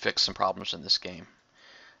really need to fix some problems in this game.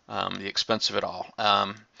 The expense of it all.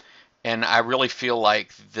 And I really feel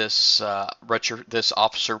like this this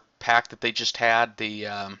officer pack that they just had,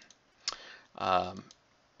 the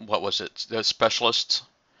what was it? The specialists.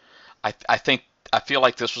 I feel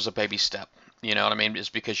like this was a baby step. You know what I mean? It's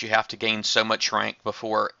because you have to gain so much rank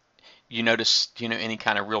before you notice, you know, any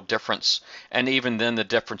kind of real difference, and even then the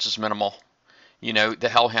difference is minimal. You know, the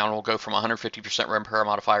Hellhound will go from 150% repair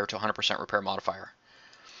modifier to 100% repair modifier.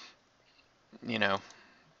 You know,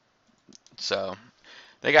 so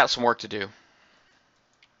they got some work to do.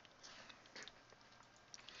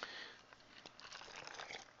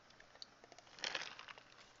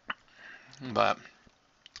 But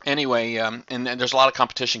anyway, and there's a lot of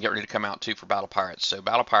competition getting ready to come out too for Battle Pirates. So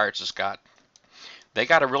Battle Pirates has got, they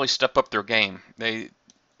got to really step up their game. They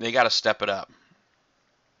got to step it up.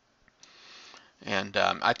 And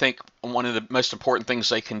I think one of the most important things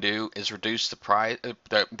they can do is reduce the price,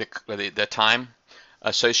 the time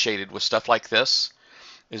associated with stuff like this.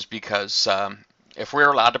 Is because if we're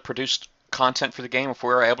allowed to produce content for the game, if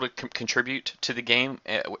we're able to contribute to the game,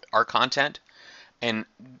 our content, And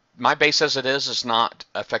my base as it is not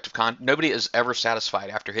effective nobody is ever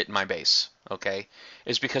satisfied after hitting my base, okay?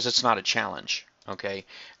 It's because it's not a challenge, okay?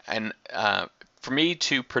 And for me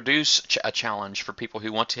to produce a challenge for people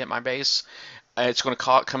who want to hit my base, it's going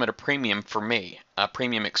to come at a premium for me, a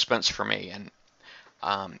premium expense for me, and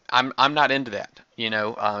I'm not into that, you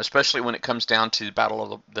know, especially when it comes down to the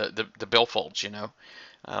battle of the billfolds, you know.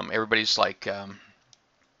 Everybody's like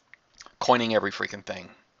coining every freaking thing.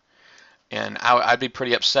 And I'd be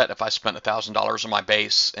pretty upset if I spent $1,000 on my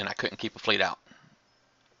base and I couldn't keep a fleet out.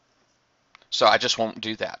 So I just won't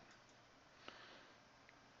do that.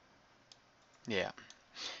 Yeah.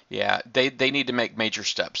 Yeah, they need to make major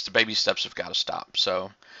steps. The baby steps have got to stop.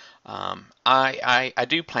 So I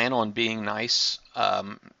do plan on being nice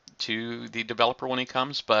to the developer when he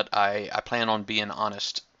comes, but I plan on being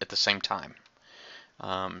honest at the same time.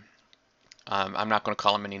 I'm not going to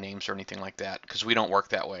call him any names or anything like that because we don't work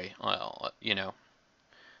that way. Well, you know,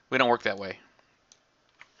 we don't work that way.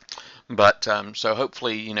 But so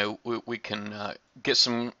hopefully, you know, we can get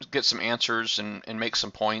some answers and make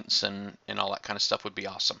some points and all that kind of stuff would be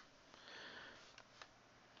awesome.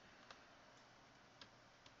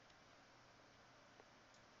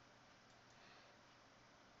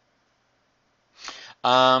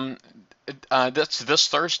 That's this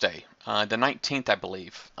Thursday, the 19th, I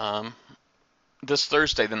believe. This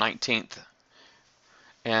Thursday, the 19th.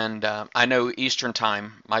 And I know Eastern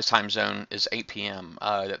time, my time zone is 8 p.m.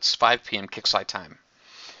 That's 5 p.m. Kickside time,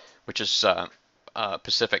 which is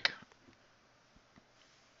Pacific.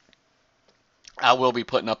 I will be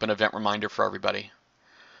putting up an event reminder for everybody.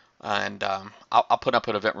 And I'll put up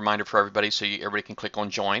an event reminder for everybody so everybody can click on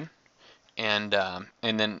join. And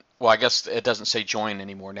then, well, I guess it doesn't say join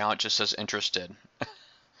anymore. Now it just says interested.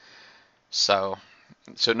 So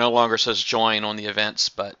it no longer says join on the events,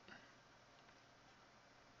 but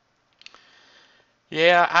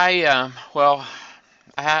yeah, well,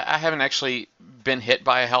 I haven't actually been hit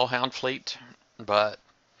by a Hellhound fleet, but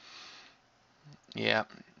yeah,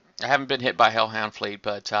 I haven't been hit by a Hellhound fleet,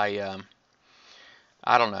 but I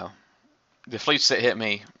don't know. The fleets that hit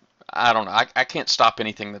me, I don't know. I can't stop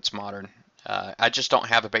anything that's modern. I just don't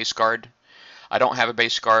have a base guard. I don't have a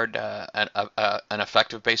base guard, an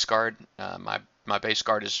effective base guard. My base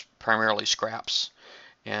guard is primarily scraps,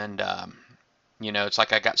 and you know, it's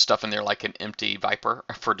like I got stuff in there like an empty Viper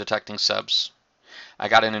for detecting subs. I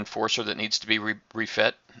got an Enforcer that needs to be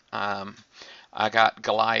refit. I got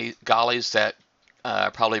Gollies that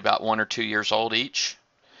probably about 1 or 2 years old each,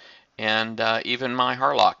 and even my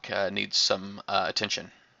Harlock needs some attention.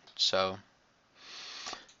 So,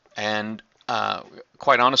 and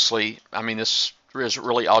quite honestly, I mean, this is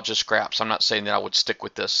really all just scraps. I'm not saying that I would stick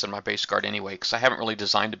with this in my base guard anyway, because I haven't really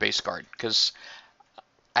designed a base guard, because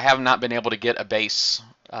I have not been able to get a base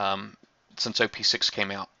since OP6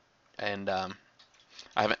 came out, and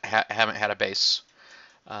I haven't had a base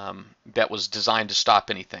that was designed to stop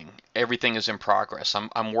anything. Everything is in progress.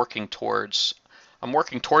 I'm working towards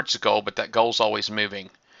the goal, but that goal's always moving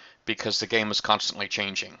because the game is constantly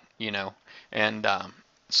changing, you know. And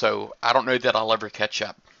so I don't know that I'll ever catch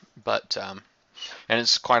up, but and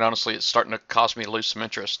it's quite honestly, it's starting to cause me to lose some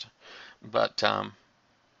interest. But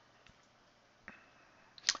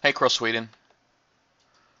hey, Crow Sweden.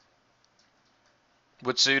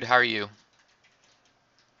 Woodsued, how are you?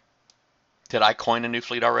 Did I coin a new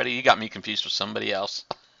fleet already? You got me confused with somebody else.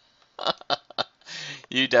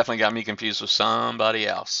 You definitely got me confused with somebody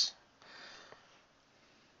else.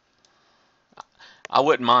 I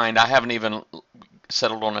wouldn't mind. I haven't even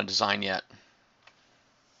settled on a design yet.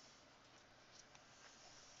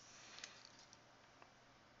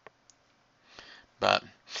 But,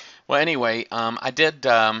 well, anyway, I did.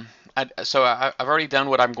 So I've already done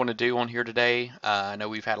what I'm going to do on here today. I know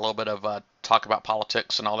we've had a little bit of talk about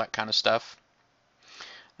politics and all that kind of stuff.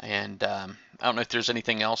 And I don't know if there's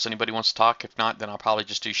anything else anybody wants to talk. If not, then I'll probably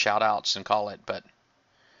just do shout outs and call it. But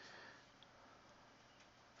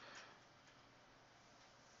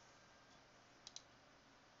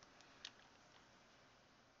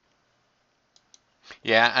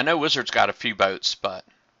yeah, I know Wizard's got a few boats, but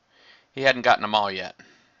he hadn't gotten them all yet.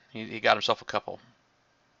 He got himself a couple.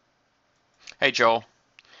 Hey, Joel.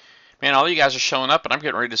 Man, all you guys are showing up, and I'm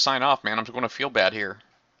getting ready to sign off, man. I'm going to feel bad here.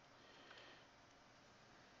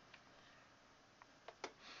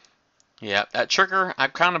 Yeah, that trigger,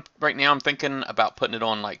 I'm kind of, right now I'm thinking about putting it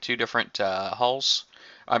on like 2 different hulls.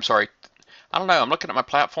 I'm sorry, I don't know, I'm looking at my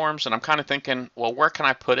platforms and I'm kind of thinking, well, where can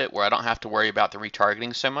I put it where I don't have to worry about the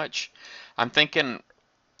retargeting so much? I'm thinking,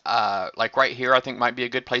 like right here, I think might be a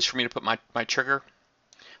good place for me to put my trigger.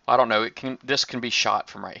 Well, I don't know, this can be shot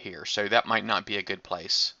from right here, so that might not be a good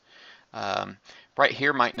place. Right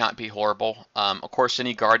here might not be horrible. Of course,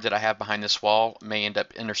 any guard that I have behind this wall may end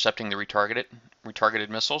up intercepting the retargeted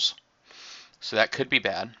missiles, so that could be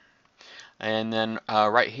bad. And then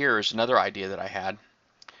right here is another idea that I had,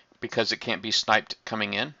 because it can't be sniped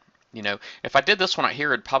coming in. You know, if I did this one right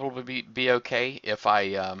here, it'd probably be okay if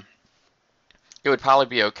it would probably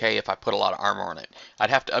be okay if I put a lot of armor on it. I'd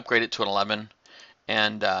have to upgrade it to an 11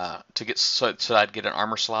 and to get so I'd get an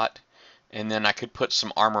armor slot, and then I could put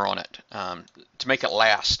some armor on it to make it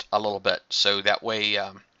last a little bit. So that way,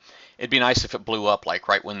 it'd be nice if it blew up like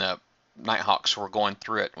right when the Nighthawks were going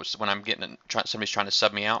through it. Was when I'm getting it, somebody's trying to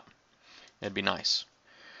sub me out. It'd be nice.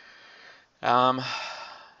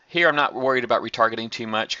 Here I'm not worried about retargeting too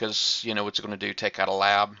much because you know what's going to do, take out a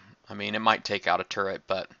lab. I mean, it might take out a turret,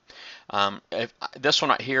 but if this one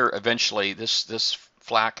right here, eventually, this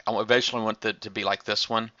flak, I eventually want it to be like this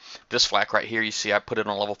one. This flak right here, you see I put it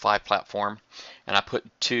on a level 5 platform, and I put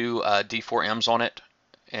 2 D4Ms on it,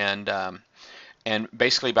 and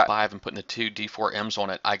basically about 5 and putting the 2 D4Ms on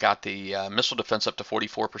it, I got the missile defense up to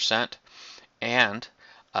 44%, and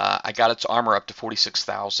I got its armor up to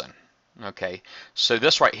 46,000. Okay, so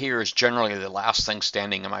this right here is generally the last thing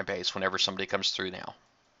standing in my base whenever somebody comes through now.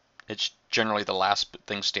 It's generally the last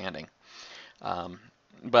thing standing.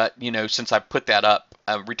 But you know, since I put that up,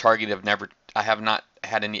 retargeting I have not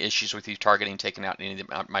had any issues with retargeting taking out any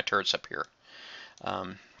of my turrets up here.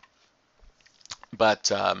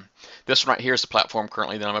 This one right here is the platform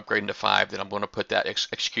currently that I'm upgrading to 5 that I'm going to put that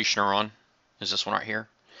executioner on. Is this one right here?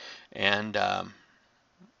 And let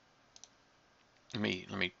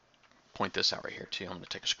me point this out right here too. I'm going to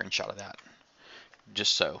take a screenshot of that,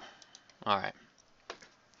 just so. All right.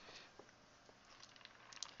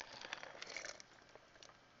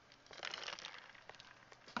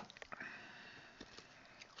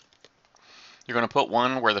 You're going to put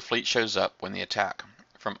one where the fleet shows up when they attack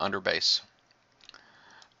from under base.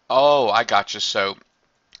 Oh, I got you. So,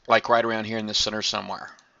 like right around here in the center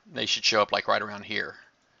somewhere. They should show up like right around here,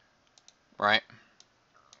 right?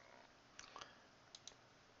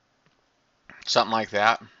 Something like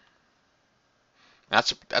that.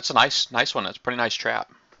 That's a nice one. That's a pretty nice trap.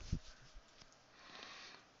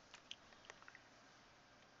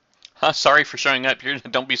 Sorry for showing up.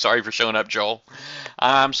 Don't be sorry for showing up, Joel.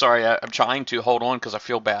 I'm sorry. I'm trying to hold on because I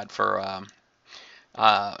feel bad for.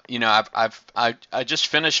 You know, I just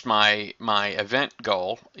finished my event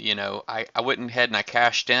goal. You know, I went ahead and I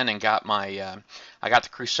cashed in and got my. I got the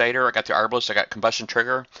Crusader. I got the Arbalest. I got Combustion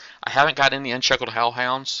Trigger. I haven't got any Unshackled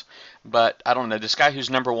Hellhounds, but I don't know. This guy who's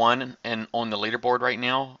number 1 and on the leaderboard right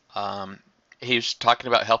now. He's talking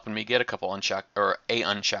about helping me get a couple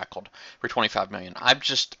unshackled for 25 million.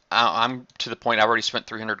 I'm to the point. I've already spent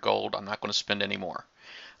 300 gold. I'm not going to spend any more.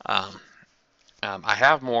 I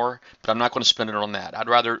have more, but I'm not going to spend it on that. I'd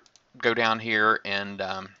rather go down here and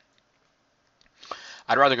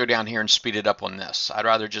speed it up on this. I'd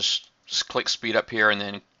rather just click speed up here and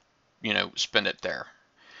then, you know, spend it there.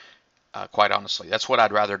 Quite honestly, that's what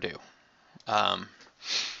I'd rather do.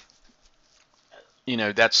 You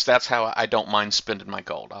know, that's how I don't mind spending my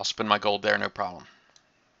gold. I'll spend my gold there, no problem.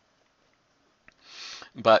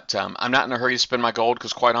 But I'm not in a hurry to spend my gold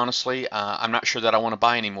because, quite honestly, I'm not sure that I want to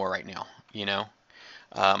buy any more right now. You know,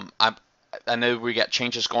 I know we got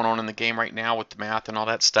changes going on in the game right now with the math and all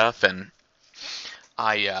that stuff, and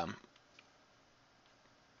the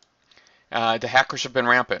hackers have been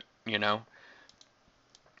rampant. You know,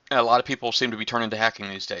 a lot of people seem to be turning to hacking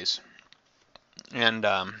these days, and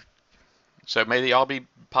so may they all be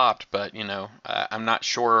popped. But you know, I'm not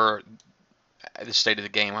sure the state of the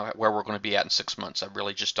game, where we're going to be at in 6 months. I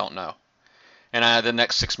really just don't know. And the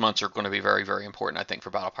next 6 months are going to be very, very important, I think, for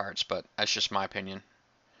Battle Pirates, but that's just my opinion.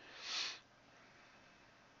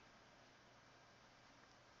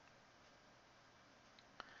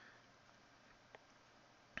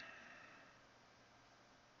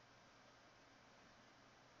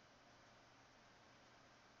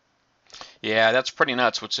 Yeah, that's pretty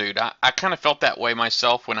nuts, Witsuit. I kind of felt that way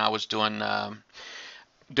myself when I was doing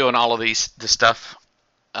all of this stuff.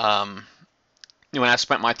 When I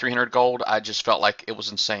spent my 300 gold, I just felt like it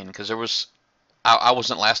was insane because I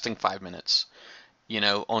wasn't lasting 5 minutes. You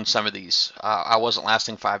know, on some of these, I wasn't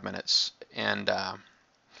lasting 5 minutes, and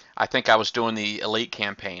I think I was doing the Elite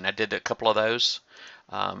campaign. I did a couple of those.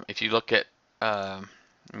 If you look at, let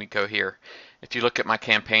me go here. If you look at my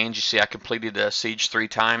campaigns, you see I completed a Siege 3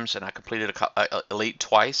 times, and I completed a Elite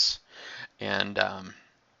twice, and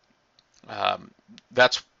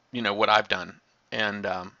that's, you know, what I've done. And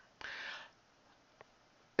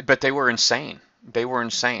but they were insane. They were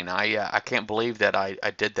insane. I can't believe that I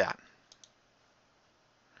did that.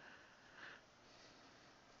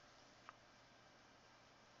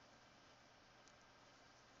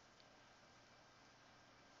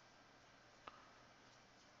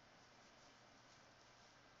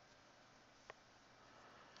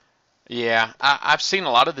 Yeah, I've seen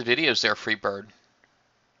a lot of the videos there, Freebird.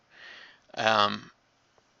 Um,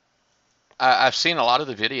 I've seen a lot of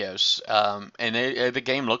the videos, and the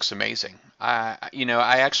game looks amazing. I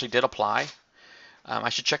actually did apply. I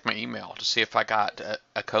should check my email to see if I got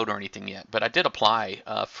a code or anything yet. But I did apply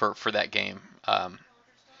for that game,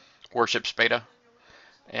 Warships Beta,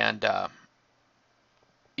 and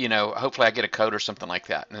hopefully I get a code or something like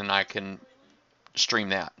that, and then I can stream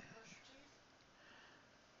that.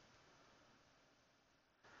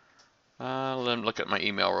 Let me look at my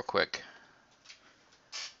email real quick.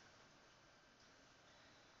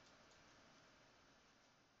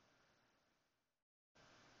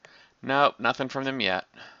 Nope, nothing from them yet.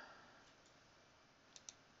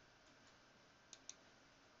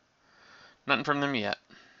 Nothing from them yet.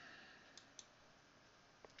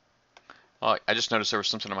 Oh, I just noticed there was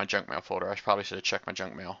something in my junk mail folder. I probably should have checked my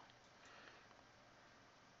junk mail.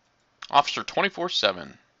 Officer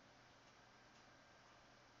 24/7.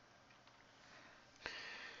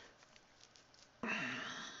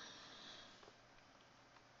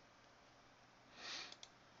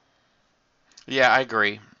 Yeah, I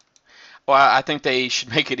agree. Well, I think they should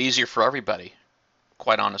make it easier for everybody,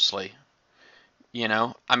 quite honestly.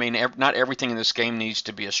 I mean, not everything in this game needs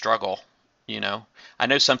to be a struggle. I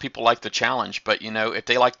know some people like the challenge, but if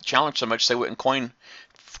they like the challenge so much, they wouldn't coin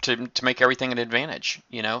to make everything an advantage.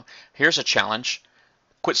 Here's a challenge.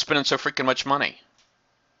 Quit spending so freaking much money.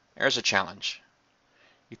 There's a challenge.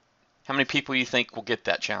 How many people you think will get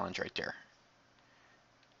that challenge right there?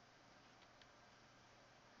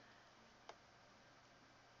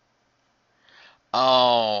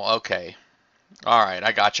 Oh, okay. All right,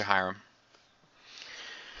 I got you, Hiram.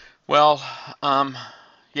 Well,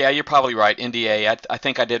 yeah, you're probably right. NDA. I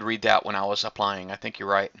think I did read that when I was applying. I think you're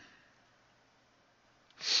right.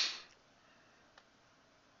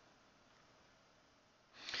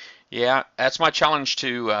 Yeah, that's my challenge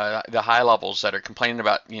to the high levels that are complaining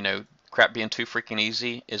about, crap being too freaking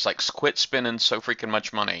easy, is like quit spending so freaking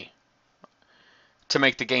much money to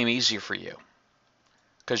make the game easier for you,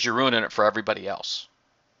 because you're ruining it for everybody else.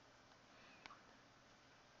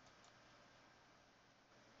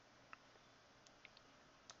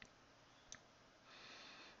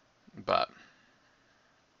 But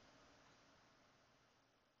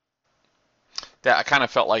that I kind of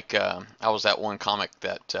felt like I was that one comic,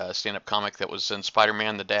 that stand-up comic that was in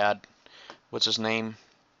Spider-Man, the dad. What's his name?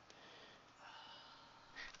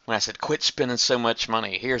 When I said, quit spending so much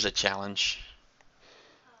money, here's a challenge.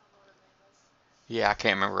 Yeah, I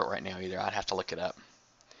can't remember it right now either. I'd have to look it up.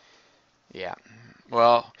 Yeah.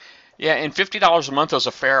 Well, yeah, and $50 a month is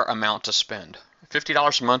a fair amount to spend.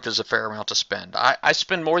 $50 a month is a fair amount to spend. I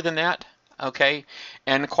spend more than that, okay?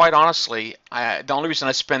 And quite honestly, the only reason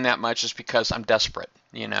I spend that much is because I'm desperate.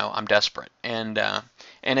 I'm desperate. And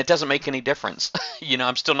it doesn't make any difference.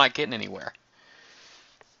 I'm still not getting anywhere.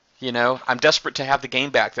 I'm desperate to have the game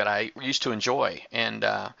back that I used to enjoy. And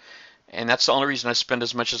that's the only reason I spend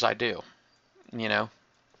as much as I do, you know?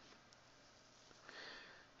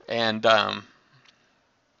 And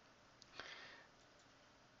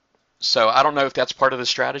so I don't know if that's part of the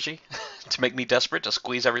strategy to make me desperate, to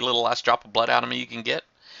squeeze every little last drop of blood out of me you can get.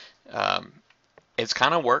 Um, it's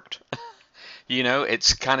kind of worked.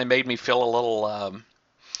 It's kind of made me feel a little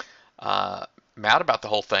mad about the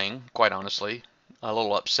whole thing, quite honestly. A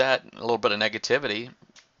little upset, a little bit of negativity.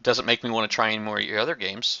 Doesn't make me want to try any more of your other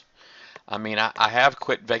games. I mean, I have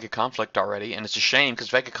quit Vega Conflict already, and it's a shame because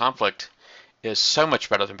Vega Conflict is so much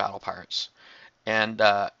better than Battle Pirates. And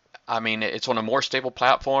I mean, it's on a more stable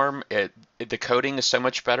platform. The coding is so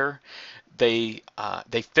much better. They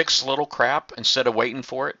fix little crap instead of waiting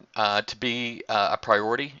for it to be a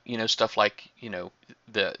priority. Stuff like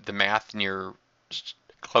the math in your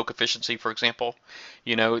cloak efficiency, for example.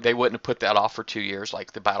 They wouldn't have put that off for 2 years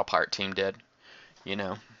like the Battle Pirate team did. You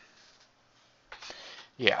know.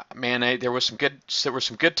 Yeah, man, there were some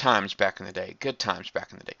good times back in the day. Good times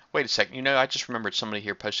back in the day. Wait a second. I just remembered somebody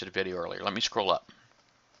here posted a video earlier. Let me scroll up.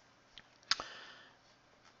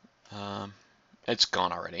 It's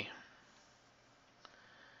gone already.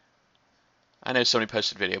 I know somebody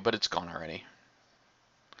posted a video, but it's gone already.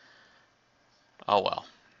 Oh well.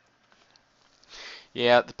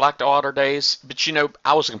 Yeah, the Blackwater days. But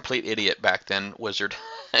I was a complete idiot back then, Wizard,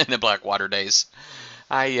 in the Blackwater days.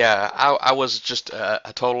 I was just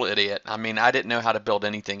a total idiot. I mean, I didn't know how to build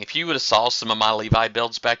anything. If you would have saw some of my Levi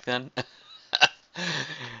builds back then,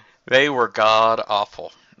 they were god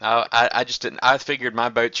awful. I just didn't. I figured my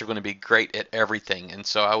boats are going to be great at everything, and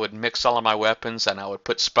so I would mix all of my weapons, and I would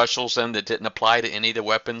put specials in that didn't apply to any of the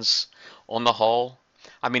weapons on the hull.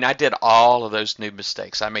 I mean, I did all of those new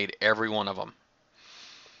mistakes. I made every one of them.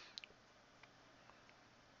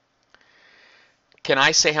 Can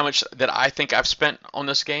I say how much that I think I've spent on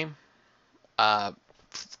this game? And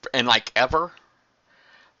like ever?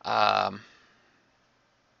 Um,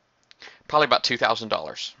 probably about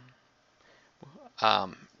 $2,000.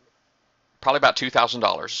 Probably about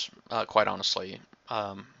 $2,000, quite honestly,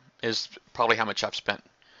 is probably how much I've spent.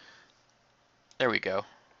 There we go.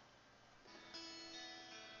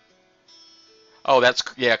 Oh, that's,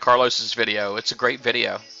 yeah, Carlos's video. It's a great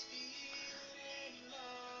video.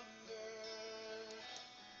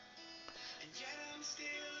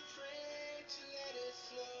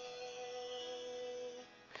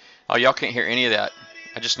 Oh, y'all can't hear any of that.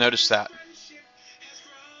 I just noticed that.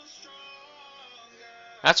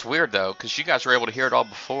 That's weird, though, because you guys were able to hear it all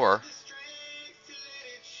before.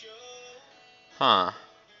 Huh.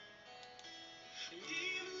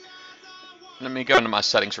 Let me go into my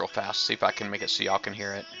settings real fast, see if I can make it so y'all can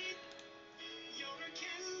hear it.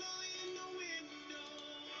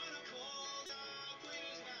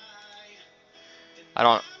 I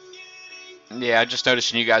don't... Yeah, I just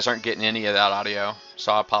noticed you guys aren't getting any of that audio,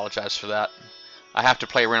 so I apologize for that. I have to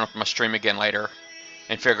play around with my stream again later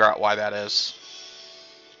and figure out why that is.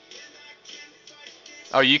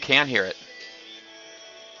 Oh, you can hear it.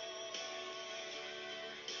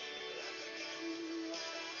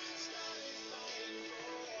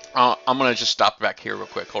 I'm going to just stop back here real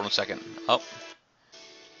quick. Hold on a second. Oh.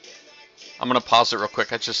 I'm going to pause it real quick.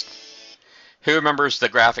 Who remembers the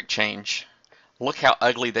graphic change? Look how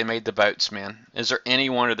ugly they made the boats, man. Is there any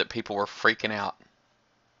wonder that people were freaking out?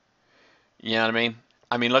 You know what I mean?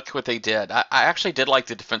 I mean, look what they did. I actually did like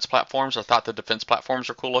the defense platforms. I thought the defense platforms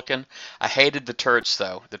were cool looking. I hated the turrets,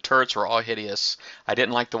 though. The turrets were all hideous. I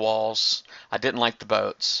didn't like the walls. I didn't like the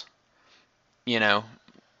boats. You know?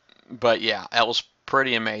 But yeah, that was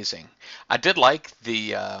pretty amazing. I did like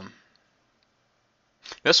the...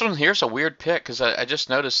 this one here's a weird pick, because I just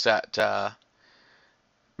noticed that...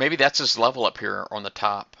 maybe that's his level up here on the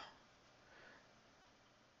top.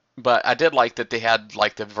 But I did like that they had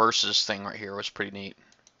like the versus thing right here. It was pretty neat.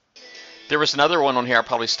 There was another one on here I'll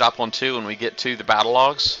probably stop on too when we get to the battle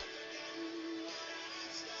logs.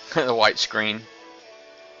 The white screen.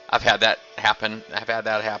 I've had that happen.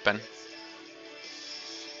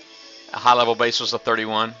 A high level base was a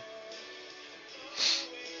 31.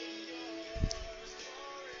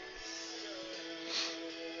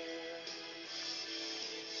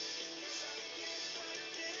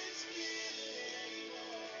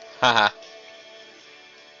 Haha.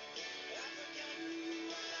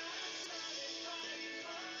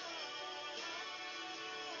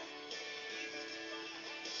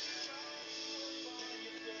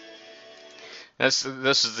 This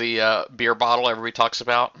is the beer bottle everybody talks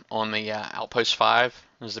about on the Outpost 5.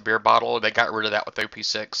 This is the beer bottle. They got rid of that with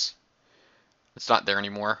OP6. It's not there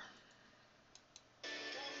anymore.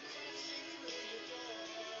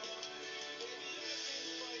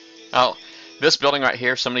 Oh, this building right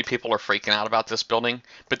here, so many people are freaking out about this building,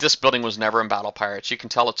 but this building was never in Battle Pirates. You can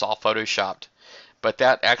tell it's all photoshopped, but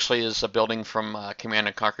that actually is a building from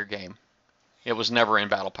Command & Conquer game. It was never in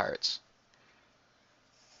Battle Pirates.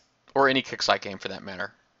 Or any Kixeye game for that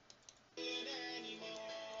matter.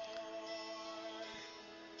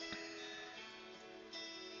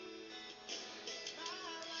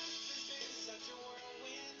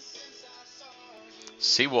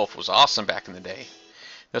 Seawolf was awesome back in the day.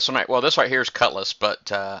 This one, well, this right here is Cutlass, but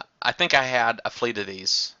I think I had a fleet of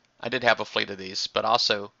these. I did have a fleet of these, but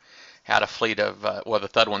also had a fleet of, well, the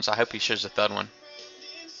Thud ones. I hope he shows the Thud one.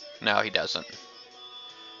 No, he doesn't.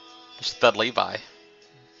 It's Thud Levi.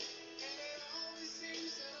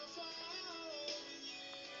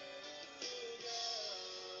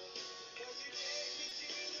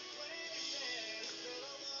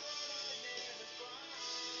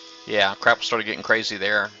 Yeah, crap started getting crazy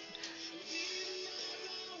there.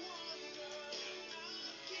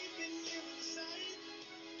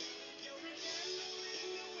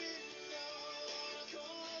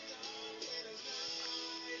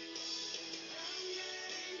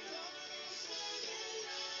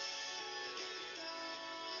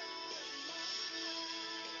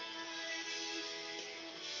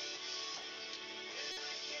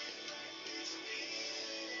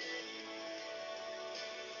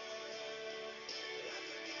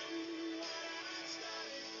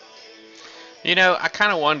 You know, I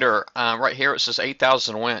kind of wonder, right here it says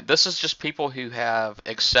 8,000 went. This is just people who have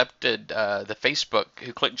accepted the Facebook,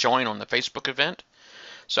 who click join on the Facebook event.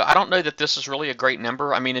 So I don't know that this is really a great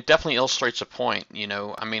number. I mean, it definitely illustrates a point, you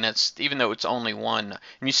know. I mean, it's, even though it's only one,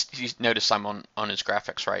 and you notice I'm on his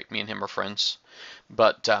graphics, right? Me and him are friends.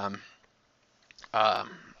 But,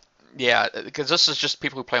 Yeah, because this is just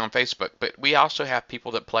people who play on Facebook, but we also have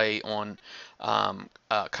people that play on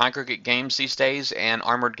Congregate Games these days and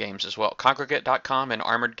Armored Games as well. Congregate.com and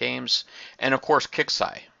Armored Games, and of course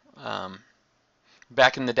Kixeye. Um,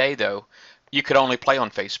 Back in the day, though, you could only play on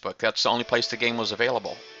Facebook. That's the only place the game was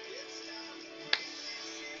available.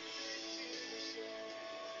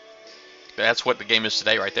 That's what the game is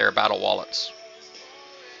today, right there, Battle Wallets.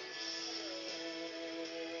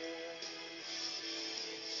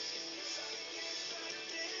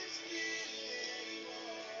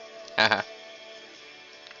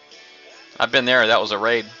 I've been there. That was a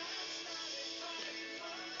raid.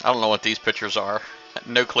 I don't know what these pictures are.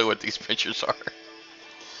 No clue what these pictures are.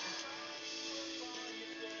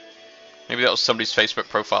 Maybe that was somebody's Facebook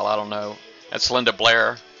profile. I don't know. That's Linda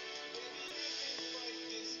Blair.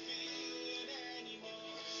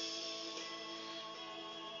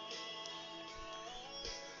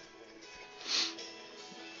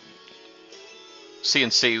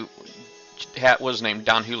 CNC was named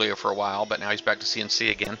Don Julio for a while, but now he's back to CNC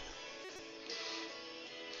again.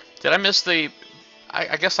 Did I miss the?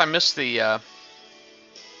 I guess I missed the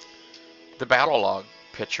battle log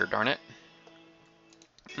picture. Darn it.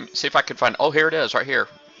 See if I can find. Oh, here it is, right here.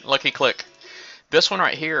 Lucky click. This one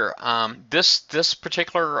right here. This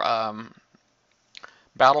particular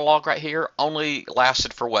battle log right here only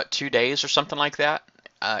lasted for what, 2 days or something like that.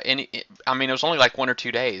 I mean, it was only like 1 or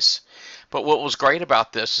 2 days. But what was great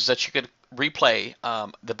about this is that you could replay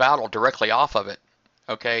the battle directly off of it.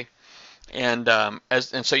 Okay, and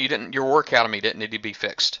so you didn't, your War Academy didn't need to be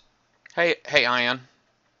fixed. Hey, Ion.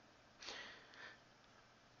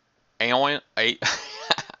 I'm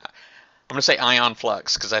gonna say Ion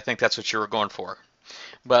Flux because I think that's what you were going for.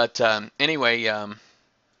 But anyway,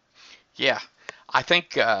 yeah, I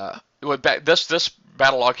think this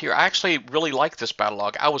battle log here, I actually really like this battle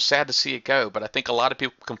log. I was sad to see it go, but I think a lot of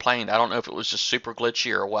people complained. I don't know if it was just super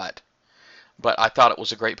glitchy or what, but I thought it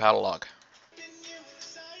was a great battle log.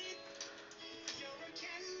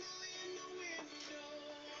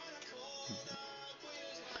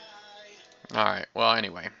 All right. Well,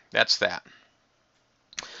 anyway, that's that.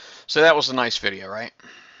 So that was a nice video, right?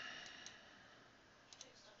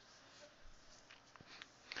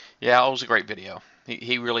 Yeah, it was a great video.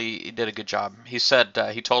 He really did a good job. He said,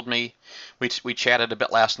 he told me, we chatted a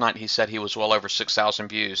bit last night. He said he was well over 6,000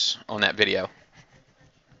 views on that video.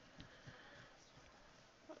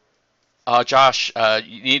 Josh,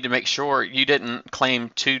 you need to make sure you didn't claim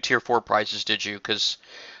 2 Tier 4 prizes, did you? Because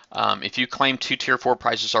if you claim 2 Tier 4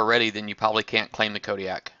 prizes already, then you probably can't claim the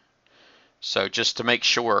Kodiak. So just to make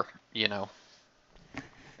sure, you know.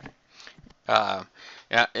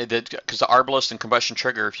 Yeah, because the Arbalest and Combustion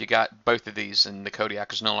Trigger, if you got both of these, then the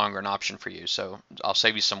Kodiak is no longer an option for you. So I'll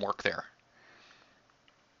save you some work there.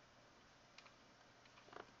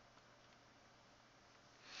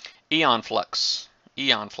 Eon Flux.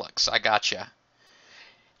 Eon Flux. I gotcha.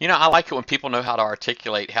 You know, I like it when people know how to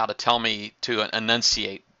articulate, how to tell me to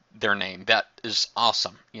enunciate their name. That is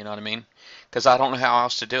awesome. You know what I mean? Because I don't know how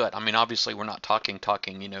else to do it. I mean, obviously we're not talking,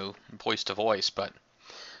 you know, voice to voice, but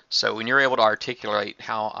so when you're able to articulate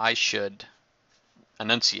how I should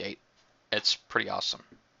enunciate, it's pretty awesome.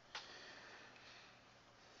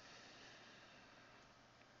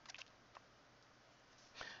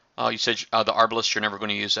 Oh, you said the Arbalest, you're never going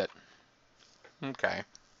to use it. Okay.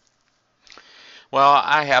 Well,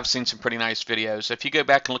 I have seen some pretty nice videos. If you go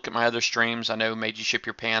back and look at my other streams, I know Made You Ship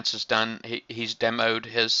Your Pants has done, he's demoed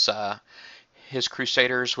his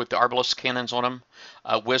Crusaders with the Arbalest cannons on them.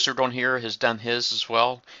 Wizard on here has done his as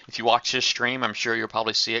well. If you watch his stream, I'm sure you'll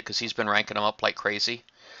probably see it because he's been ranking them up like crazy.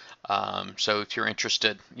 So if you're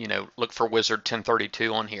interested, you know, look for Wizard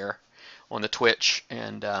 1032 on here on the Twitch,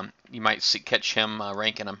 and you might catch him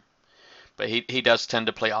ranking them. But he does tend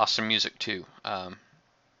to play awesome music too.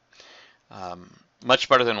 Much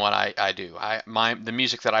better than what I do. The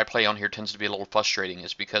music that I play on here tends to be a little frustrating,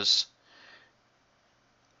 is because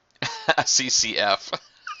CCF.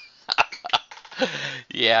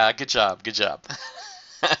 Yeah, good job, good job.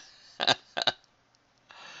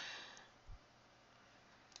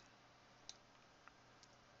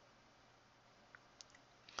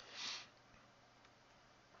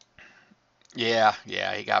 Yeah,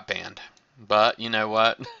 he got banned. But you know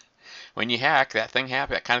what? When you hack, that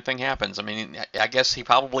kind of thing happens. I mean, I guess he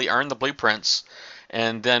probably earned the blueprints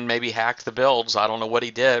and then maybe hacked the builds. I don't know what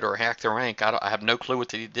he did, or hacked the rank. I have no clue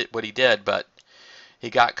what he did, but he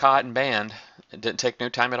got caught and banned. It didn't take no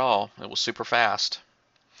time at all. It was super fast.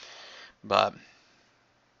 But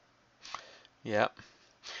yeah.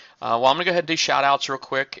 Well, I'm going to go ahead and do shout outs real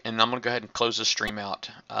quick, and I'm going to go ahead and close this stream out.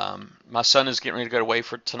 My son is getting ready to go away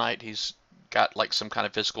for tonight. He's got like some kind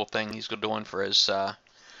of physical thing he's doing for his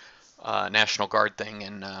National Guard thing,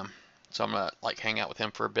 and so I'm gonna like hang out with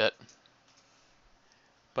him for a bit.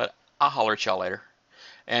 But I'll holler at y'all later.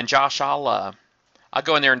 And Josh, I'll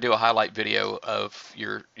go in there and do a highlight video of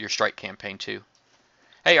your strike campaign too.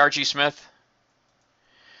 Hey, RG Smith.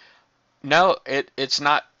 No, it's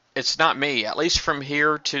not me. At least from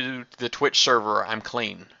here to the Twitch server, I'm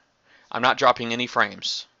clean. I'm not dropping any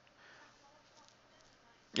frames.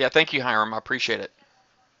 Yeah, thank you, Hiram. I appreciate it.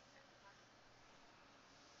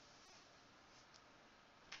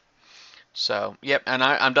 So, yep, and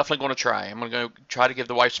I'm definitely going to try. I'm going to go try to give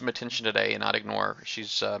the wife some attention today and not ignore her.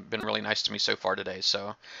 She's been really nice to me so far today,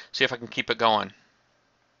 so see if I can keep it going.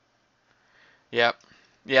 Yep.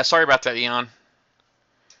 Yeah, sorry about that, Eon.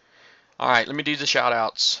 All right, let me do the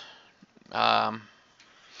shout-outs. I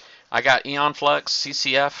got Eon Flux,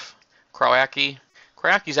 CCF, Kroaki.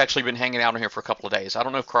 Kroaki's actually been hanging out in here for a couple of days. I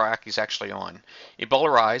don't know if Kroaki's actually on.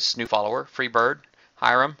 Ebola Rise, new follower, Freebird,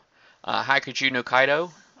 Hiram, Haikuju no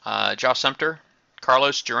Kaido, Josh Sumter,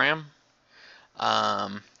 Carlos Duram,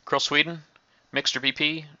 Krill Sweden, Mixter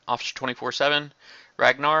BP, Officer 24/7,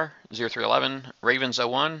 Ragnar 0311, Ravens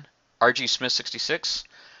 01, RG Smith 66,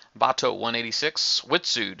 Bato 186,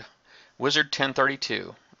 Witsud, Wizard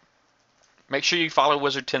 1032. Make sure you follow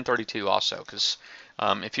Wizard 1032 also, because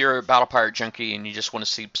if you're a Battle Pirate junkie and you just want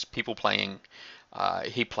to see people playing,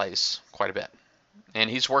 he plays quite a bit. And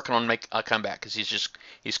he's working on make a comeback because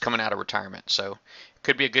he's coming out of retirement. So it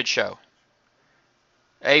could be a good show.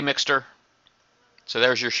 Hey, Mixter. So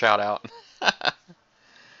there's your shout out.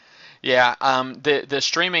 Yeah, the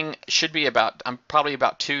streaming should be about, I'm probably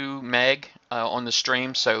about 2 meg on the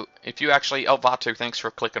stream. So if you actually, oh, Vato, thanks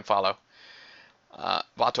for click and follow.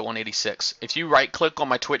 Vato 186. If you right click on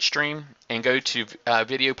my Twitch stream and go to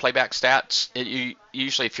video playback stats,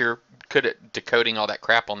 usually if you're good at decoding all that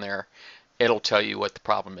crap on there, it'll tell you what the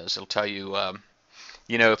problem is. It'll tell you,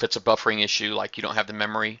 you know, if it's a buffering issue, like you don't have the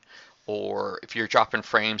memory, or if you're dropping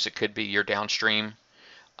frames, it could be your downstream,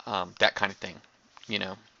 that kind of thing, you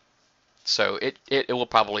know. So it will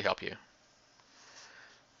probably help you.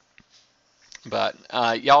 But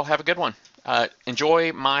y'all have a good one.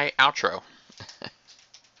 Enjoy my outro.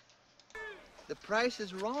 The price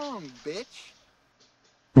is wrong, bitch.